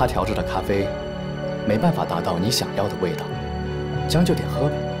她调制的咖啡没办法达到你想要的味道，将就点喝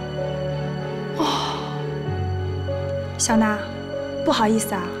呗。哦，小娜，不好意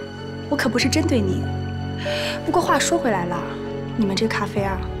思啊，我可不是针对你。不过话说回来了，你们这咖啡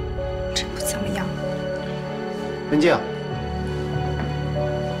啊，真不怎么样。文静。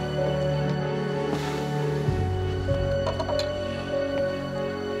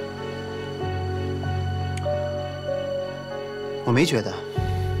我没觉得，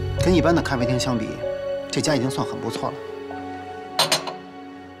跟一般的咖啡厅相比，这家已经算很不错了。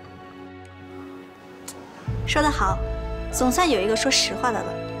说得好，总算有一个说实话的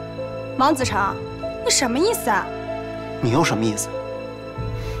了。王子成，你什么意思啊？你有什么意思？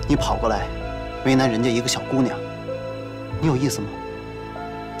你跑过来为难人家一个小姑娘，你有意思吗？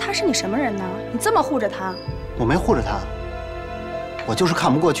她是你什么人呢？你这么护着她？我没护着她，我就是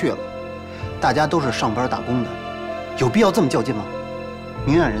看不过去了。大家都是上班打工的。有必要这么较劲吗？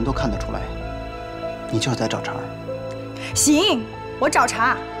明眼人都看得出来，你就是在找茬。行，我找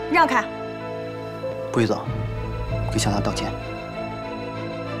茬，让开。不许走，给小娜道歉。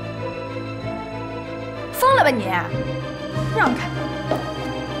疯了吧你！让开！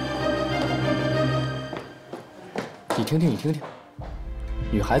你听听，你听听，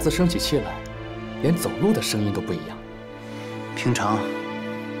女孩子生起气来，连走路的声音都不一样。平常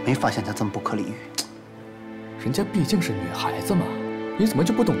没发现她这么不可理喻。人家毕竟是女孩子嘛，你怎么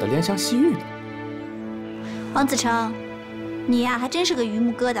就不懂得怜香惜玉呢？王子成，你呀还真是个榆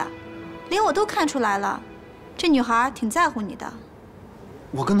木疙瘩，连我都看出来了，这女孩挺在乎你的。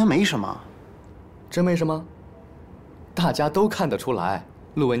我跟她没什么。真没什么？大家都看得出来，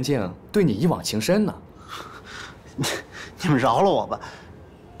陆文静对你一往情深呢。你们饶了我吧，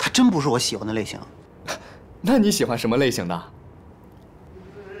她真不是我喜欢的类型。那你喜欢什么类型的？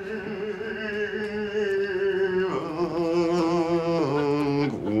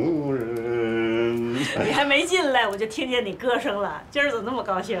你还没进来，我就听见你歌声了。今儿怎么那么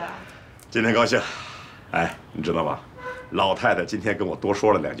高兴啊？今天高兴。哎，你知道吗？老太太今天跟我多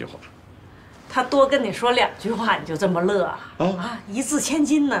说了2句话。她多跟你说2句话，你就这么乐啊？啊，一字千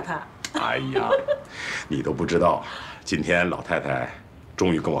金呢，她。哎呀，你都不知道，今天老太太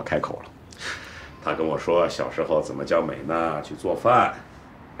终于跟我开口了。她跟我说小时候怎么教美娜去做饭。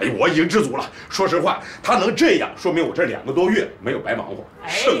哎，我已经知足了。说实话，她能这样，说明我这2个多月没有白忙活，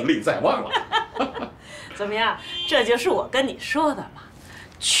胜利在望了。怎么样？这就是我跟你说的嘛，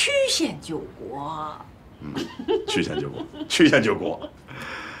曲线救国。曲线救国，曲线救国。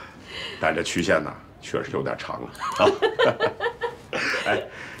但这曲线呢，确实有点长了啊。哎，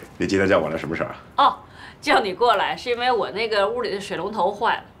你今天叫我来什么事儿啊？哦，叫你过来是因为我那个屋里的水龙头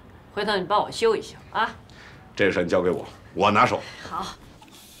坏了，回头你帮我修一修啊。这个事你交给我，我拿手。好。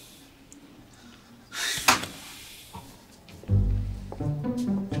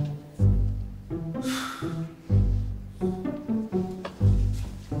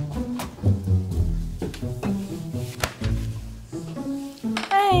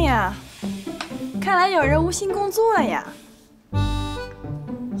哎呀，看来有人无心工作呀。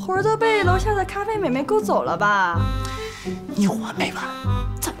活儿都被楼下的咖啡美眉勾走了吧？你有完没完？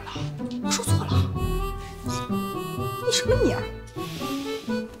怎么了？我说错了？你什么你啊？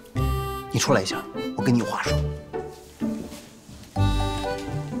你出来一下，我跟你有话说。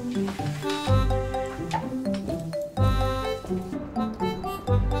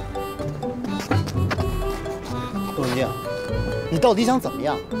陆文静，你到底想怎么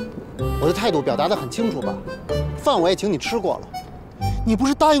样？我的态度表达得很清楚吧？饭我也请你吃过了，你不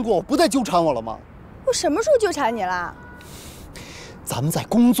是答应过我不再纠缠我了吗？我什么时候纠缠你了？咱们在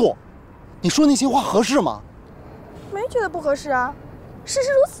工作，你说那些话合适吗？没觉得不合适啊，事实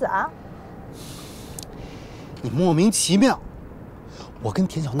如此啊。你莫名其妙。我跟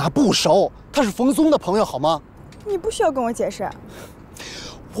田小娜不熟，她是冯松的朋友，好吗？你不需要跟我解释。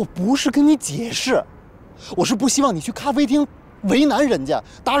我不是跟你解释，我是不希望你去咖啡厅为难人家，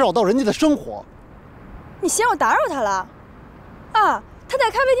打扰到人家的生活。你嫌我打扰他了？啊，他在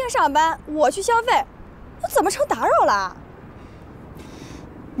咖啡厅上班，我去消费，我怎么成打扰了？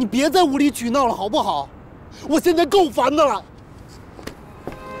你别再无理取闹了，好不好？我现在够烦的了。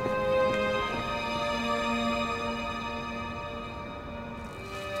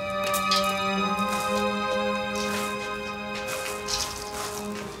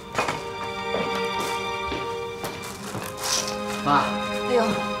妈，哎呦，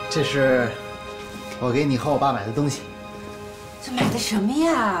这是我给你和我爸买的东西。这买的什么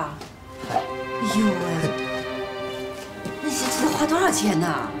呀？哎呦喂，那这花多少钱呢？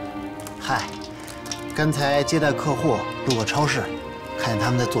嗨，刚才接待客户，路过超市，看见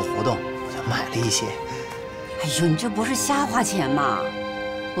他们在做活动，我就买了一些。哎呦，你这不是瞎花钱吗？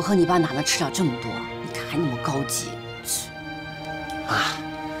我和你爸哪能吃了这么多？你看还那么高级。妈，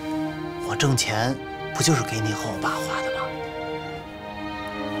我挣钱不就是给你和我爸花的吗？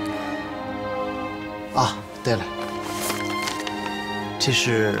啊，对了，这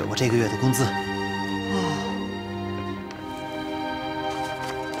是我这个月的工资。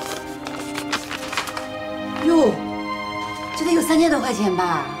哟，这得有3000多块钱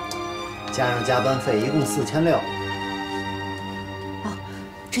吧？加上加班费，一共4600。哦，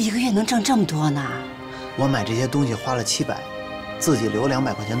这一个月能挣这么多呢？我买这些东西花了700，自己留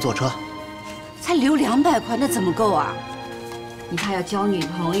200块钱坐车。才留200块，那怎么够啊？你怕要交女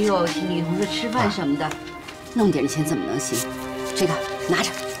朋友、请女同事吃饭什么的，弄点钱怎么能行？这个拿着，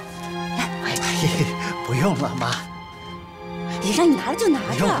来。不用了，妈。你让你拿着就拿着。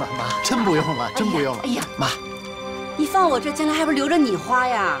不用了，妈，真不用了，真不用了。哎呀，妈，你放我这，将来还不是留着你花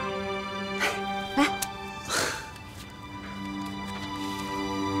呀？来，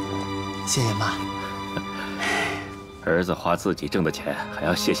谢谢妈。儿子花自己挣的钱，还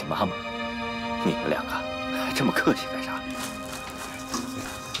要谢谢妈妈。你们两个还这么客气干啥？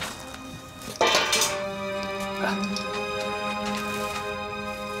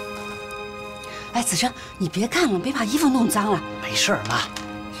哎，子晨，你别看了，别把衣服弄脏了。没事，妈，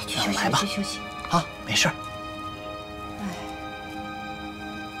去休息，来吧，去休息。啊，没事。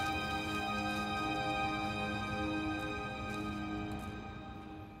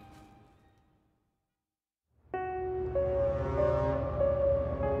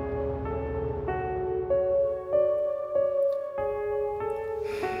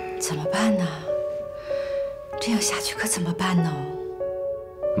怎么办呢？这样下去可怎么办呢？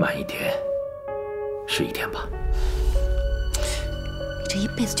慢一天是一天吧。你这一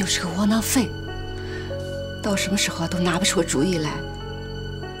辈子就是个窝囊废，到什么时候都拿不出个主意来。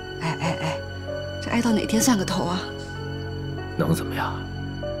哎，这挨到哪天算个头啊？能怎么样？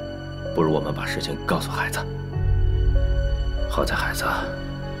不如我们把事情告诉孩子。好在孩子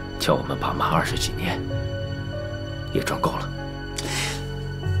叫我们爸妈20几年，也赚够了。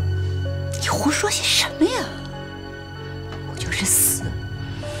你胡说些什么呀？我就是死，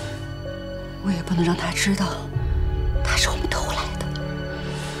我也不能让他知道他是我们偷来的。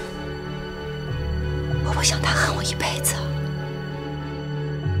我不想他恨我一辈子。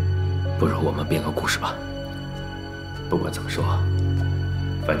不如我们编个故事吧。不管怎么说，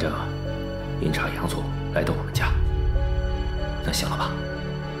反正阴差阳错来到我们家，那行了吧？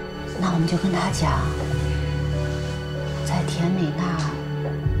那我们就跟他讲，在田美娜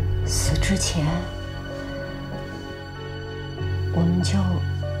死之前，我们就……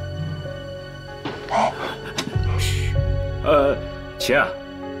哎，钱啊，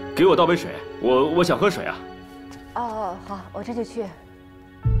给我倒杯水，我想喝水啊。哦，好，我这就去。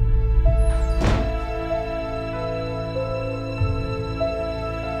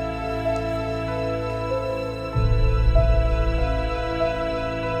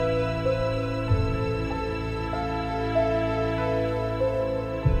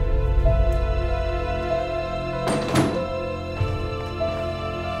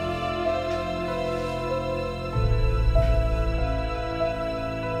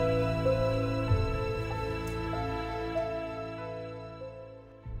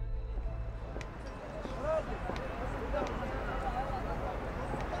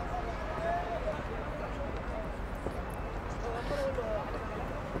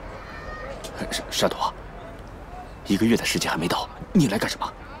沙朵，1个月的时间还没到，你来干什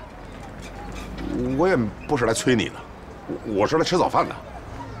么？我也不是来催你的，我是来吃早饭的。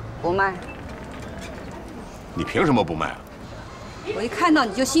不卖。你凭什么不卖啊？我一看到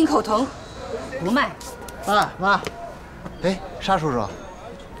你就心口疼，不卖。妈，哎，沙叔叔。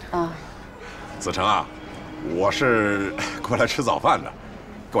啊。子成啊，我是过来吃早饭的，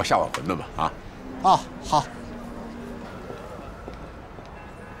给我下碗馄饨吧啊。哦，好。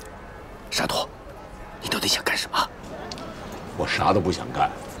沙朵，你到底想干什么？我啥都不想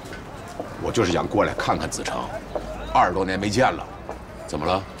干，我就是想过来看看子成，20多年没见了，怎么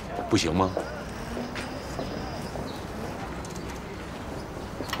了？不行吗？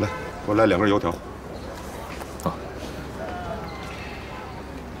来，给我来2根油条。啊。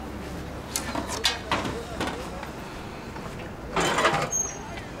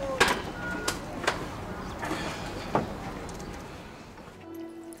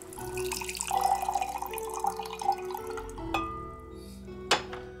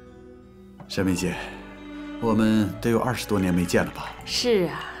沈梅姐，我们得有20多年没见了吧？是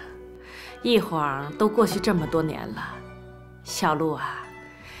啊，一晃都过去这么多年了。小陆啊，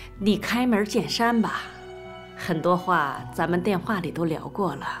你开门见山吧，很多话咱们电话里都聊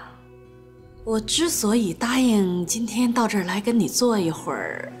过了。我之所以答应今天到这儿来跟你坐一会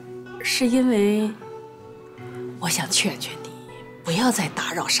儿，是因为我想劝劝你，不要再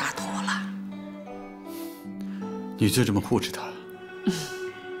打扰沙陀了。你就这么护着他？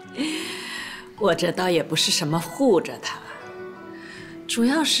我这倒也不是什么护着他，主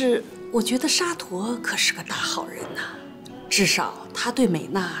要是我觉得沙陀可是个大好人呐，至少他对美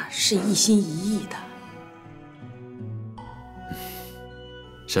娜是一心一意的。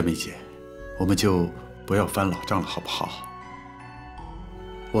沈梅姐，我们就不要翻老账了，好不好？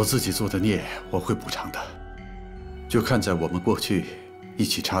我自己做的孽，我会补偿的。就看在我们过去一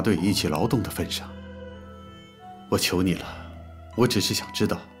起插队、一起劳动的份上，我求你了，我只是想知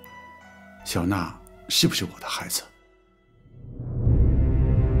道，小娜是不是我的孩子？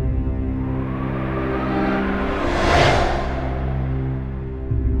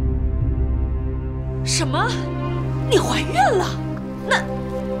什么？你怀孕了？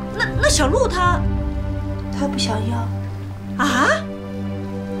那小陆他不想要啊？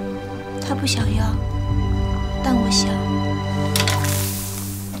他不想要，但我想。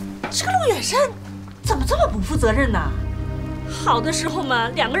这个陆远山怎么这么不负责任呢？好的时候嘛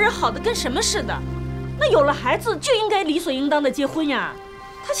，2个人好的跟什么似的，那有了孩子就应该理所应当的结婚呀。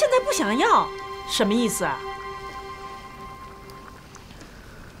他现在不想要，什么意思啊？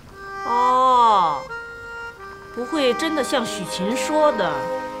哦，不会真的像许晴说的，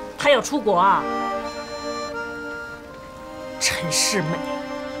她要出国啊？陈世美，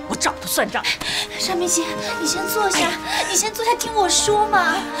我找她算账。山梅姐，你先坐下，你先坐下听我说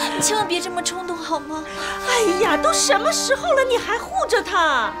嘛，你千万别这么冲动好吗？哎呀，都什么时候了，你还护着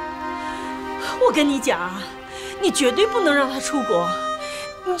她？我跟你讲啊，你绝对不能让她出国，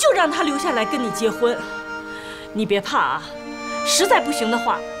你就让她留下来跟你结婚。你别怕啊，实在不行的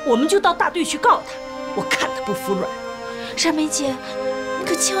话，我们就到大队去告她，我看她不服软。山梅姐，你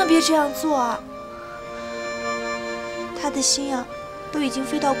可千万别这样做啊！她的心啊，都已经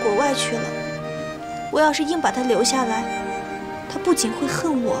飞到国外去了。我要是硬把她留下来，她不仅会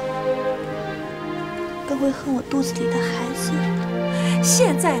恨我，更会恨我肚子里的孩子。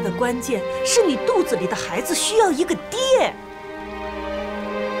现在的关键是你肚子里的孩子需要一个爹。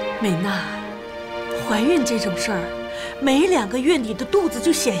美娜，怀孕这种事儿，没2个月你的肚子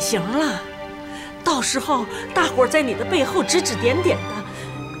就显形了，到时候大伙儿在你的背后指指点点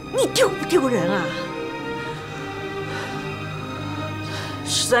的，你丢不丢人啊？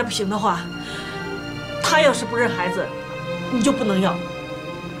实在不行的话，他要是不认孩子，你就不能要。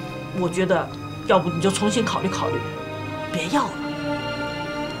我觉得，要不你就重新考虑考虑，别要了。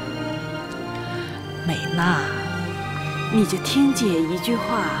美娜，你就听姐一句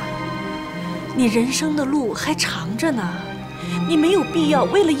话，你人生的路还长着呢，你没有必要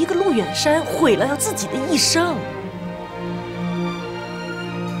为了一个陆远山毁了自己的一生。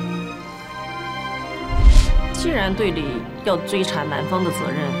既然队里要追查男方的责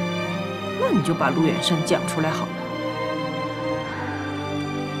任，那你就把陆远山讲出来好了。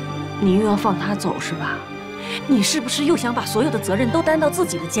你又要放他走是吧？你是不是又想把所有的责任都担到自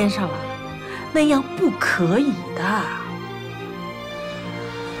己的肩上了？那样不可以的。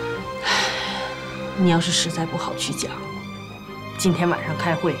你要是实在不好去讲，今天晚上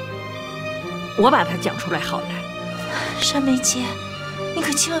开会，我把他讲出来好了。山梅姐，你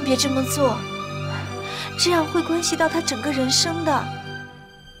可千万别这么做，这样会关系到他整个人生的。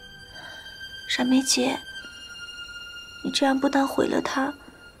山梅姐，你这样不但毁了他，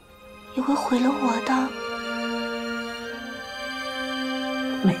也会毁了我的。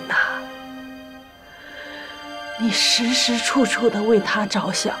美娜，你时时处处的为他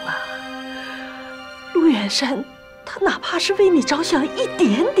着想啊。陆远山，他哪怕是为你着想一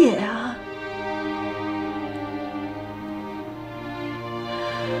点点啊。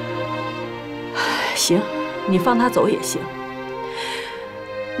行，你放他走也行。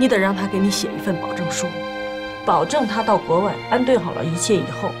你得让他给你写一份保证书，保证他到国外安顿好了一切以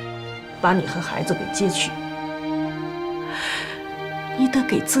后，把你和孩子给接去。你得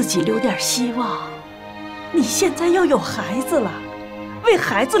给自己留点希望，你现在要有孩子了，为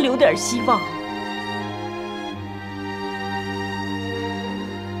孩子留点希望。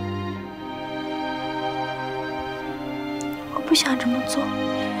我不想这么做，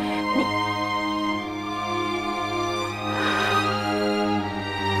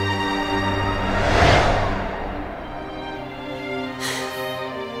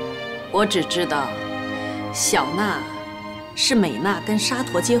我只知道，小娜是美娜跟沙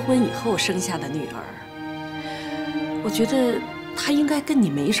陀结婚以后生下的女儿。我觉得她应该跟你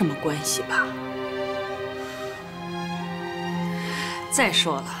没什么关系吧。再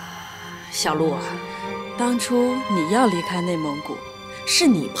说了，小陆啊，当初你要离开内蒙古，是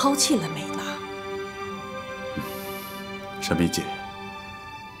你抛弃了美娜。山梅姐，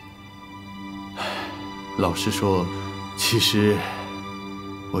老实说，其实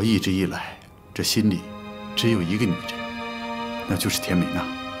我一直以来这心里只有一个女人，那就是田美娜。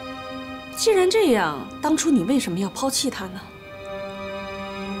既然这样，当初你为什么要抛弃她呢？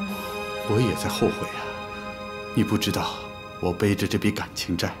我也在后悔啊！你不知道我背着这笔感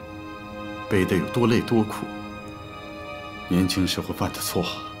情债，背得有多累多苦。年轻时候犯的错，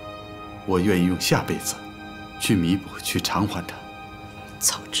我愿意用下辈子去弥补、去偿还它。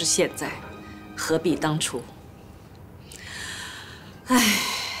早知现在，何必当初？唉，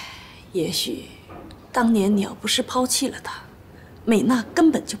也许当年你要不是抛弃了她，美娜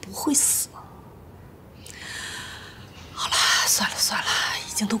根本就不会死。好了，算了算了，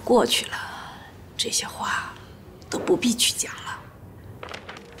已经都过去了，这些话都不必去讲了。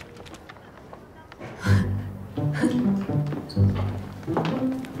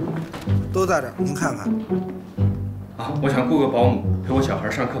都在这儿，您看看。啊，我想雇个保姆陪我小孩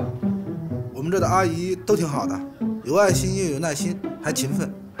上课。我们这的阿姨都挺好的，有爱心又有耐心，还勤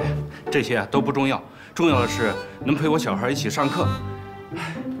奋。哎呀，这些都不重要，重要的是能陪我小孩一起上课。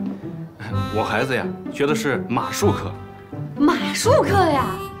我孩子呀，学的是马术课。马术课呀？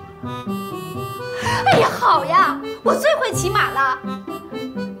好呀，我最会骑马了。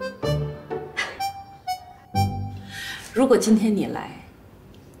如果今天你来，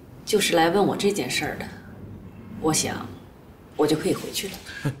就是来问我这件事儿的，我想，我就可以回去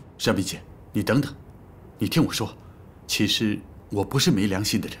了。山碧姐，你等等，你听我说，其实我不是没良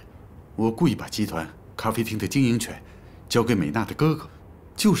心的人，我故意把集团咖啡厅的经营权交给美娜的哥哥，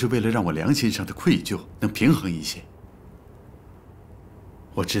就是为了让我良心上的愧疚能平衡一些。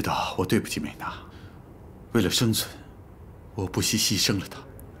我知道我对不起美娜，为了生存，我不惜牺牲了她，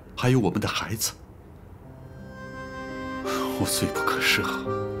还有我们的孩子，我罪不可赦。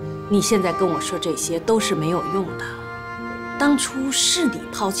你现在跟我说这些都是没有用的。当初是你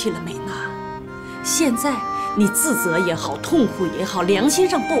抛弃了美娜，现在你自责也好，痛苦也好，良心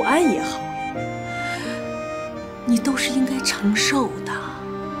上不安也好，你都是应该承受的。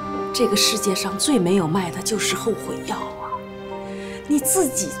这个世界上最没有卖的就是后悔药啊！你自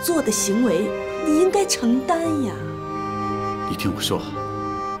己做的行为，你应该承担呀。你听我说，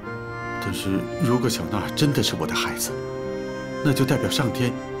但是如果小娜真的是我的孩子，那就代表上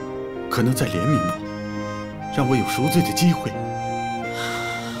天可能在怜悯我，让我有赎罪的机会。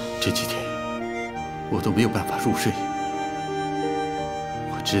这几天我都没有办法入睡，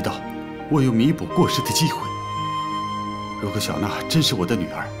我知道我有弥补过失的机会。如果小娜真是我的女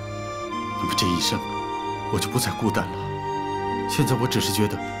儿，那么这一生我就不再孤单了。现在我只是觉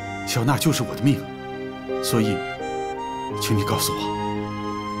得小娜就是我的命，所以请你告诉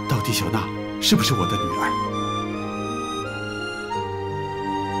我，到底小娜是不是我的女儿？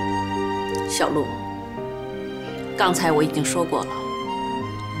小陆，刚才我已经说过了，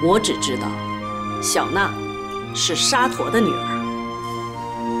我只知道小娜是沙陀的女儿。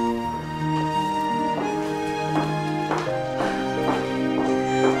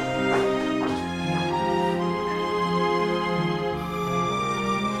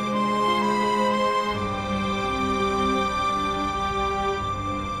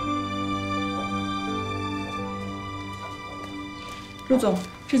陆总，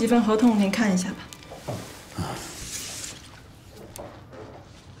这几份合同您看一下吧。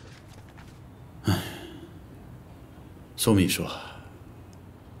苏秘书，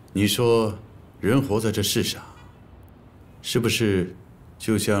你说人活在这世上，是不是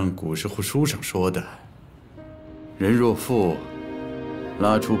就像古时候书上说的“人若富，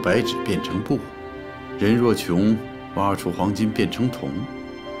拉出白纸变成布；人若穷，挖出黄金变成铜”？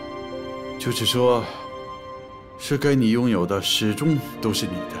就是说，是该你拥有的始终都是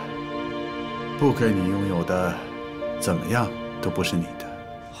你的，不该你拥有的，怎么样都不是你的。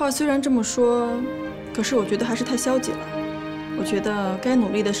话虽然这么说，可是我觉得还是太消极了。我觉得该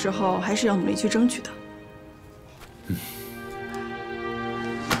努力的时候还是要努力去争取的。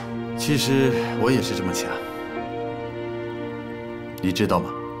其实我也是这么想。你知道吗？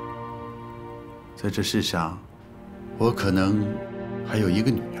在这世上，我可能还有一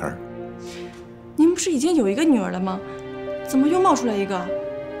个女儿。您不是已经有一个女儿了吗？怎么又冒出来一个？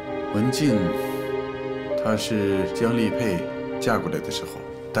文静，她是江丽佩嫁过来的时候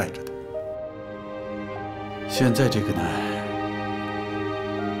带着的。现在这个呢？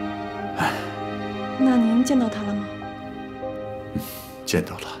那您见到她了吗？见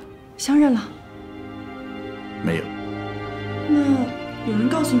到了。相认了？没有。那有人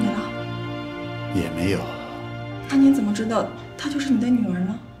告诉你了？也没有。那您怎么知道她就是你的女儿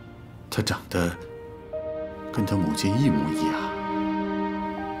呢？她长得跟她母亲一模一样。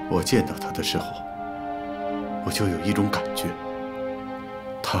我见到她的时候，我就有一种感觉，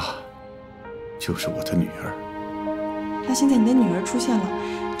她就是我的女儿。那现在你的女儿出现了，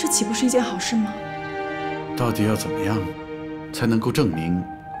这岂不是一件好事吗？到底要怎么样才能够证明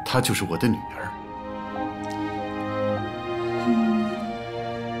她就是我的女儿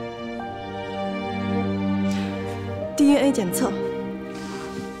？DNA 检测。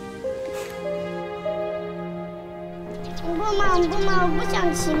不嘛，我不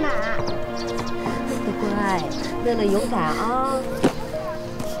想骑马。乖，乐乐勇敢啊！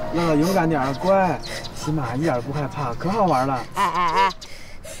乐乐勇敢点儿，乖，骑马一点都不害怕，可好玩了。哎，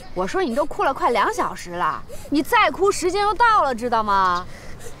我说你都哭了快2小时了，你再哭时间又到了，知道吗？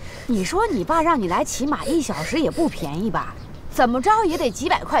你说你爸让你来骑马1小时也不便宜吧？怎么着也得几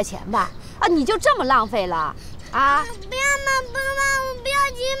百块钱吧？啊，你就这么浪费了？啊！不要嘛，我不要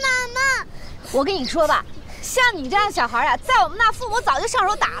骑马嘛！我跟你说吧，像你这样的小孩呀，在我们那父母早就上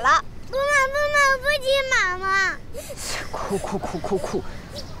手打了。不嘛，我不骑马嘛！哭！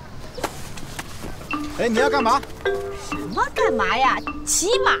哎，你要干嘛？什么干嘛呀？骑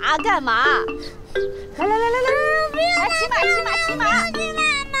马干嘛？来！来骑马！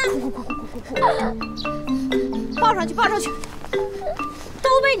哭！抱上去！都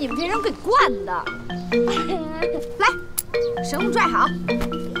被被你们这人给惯的。来，绳子拽好，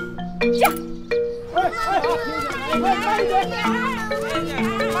这样。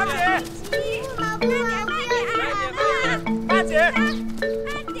八姐。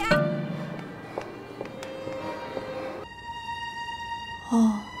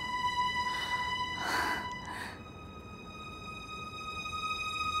哦。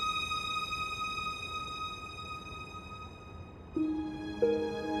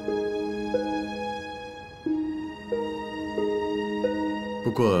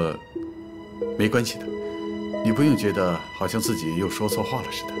不过，没关系的，你不用觉得好像自己又说错话了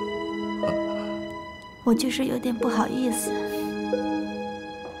似的。我就是有点不好意思。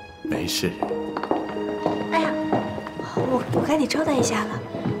没事。哎呀，我赶紧招待一下了。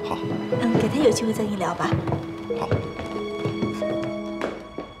好。给他有机会再跟你聊吧。好。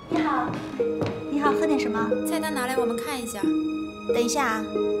你好，你好，喝点什么？菜单拿来，我们看一下。等一下啊。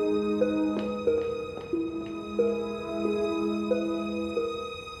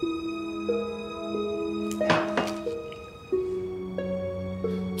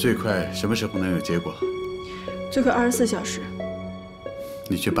最快什么时候能有结果？最快24小时。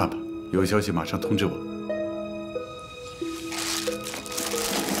你去办吧，有消息马上通知我。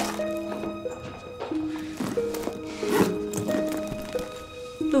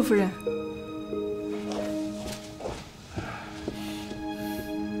陆夫人，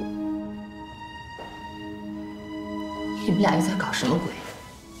你们俩又在搞什么鬼？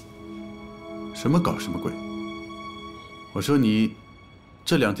什么搞什么鬼？我说你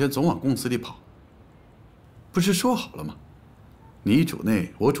这2天总往公司里跑，不是说好了吗？你主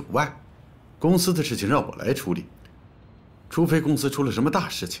内，我主外，公司的事情让我来处理，除非公司出了什么大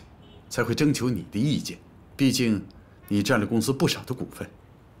事情，才会征求你的意见。毕竟你占了公司不少的股份。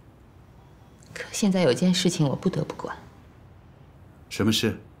可现在有件事情我不得不管。什么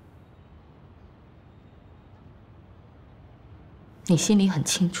事？你心里很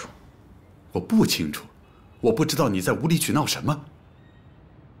清楚。我不清楚，我不知道你在无理取闹什么。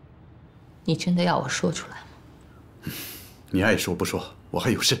你真的要我说出来吗？你爱说不说，我还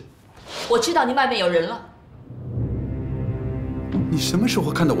有事。我知道你外面有人了。你什么时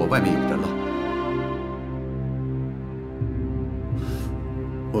候看到我外面有人了？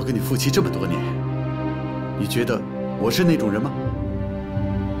我跟你夫妻这么多年，你觉得我是那种人吗？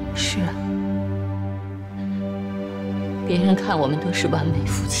是啊，别人看我们都是完美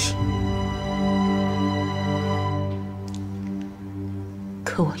夫妻，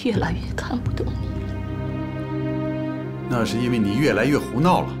可我越来越看不懂你了。那是因为你越来越胡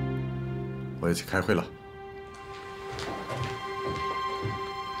闹了。我要去开会了。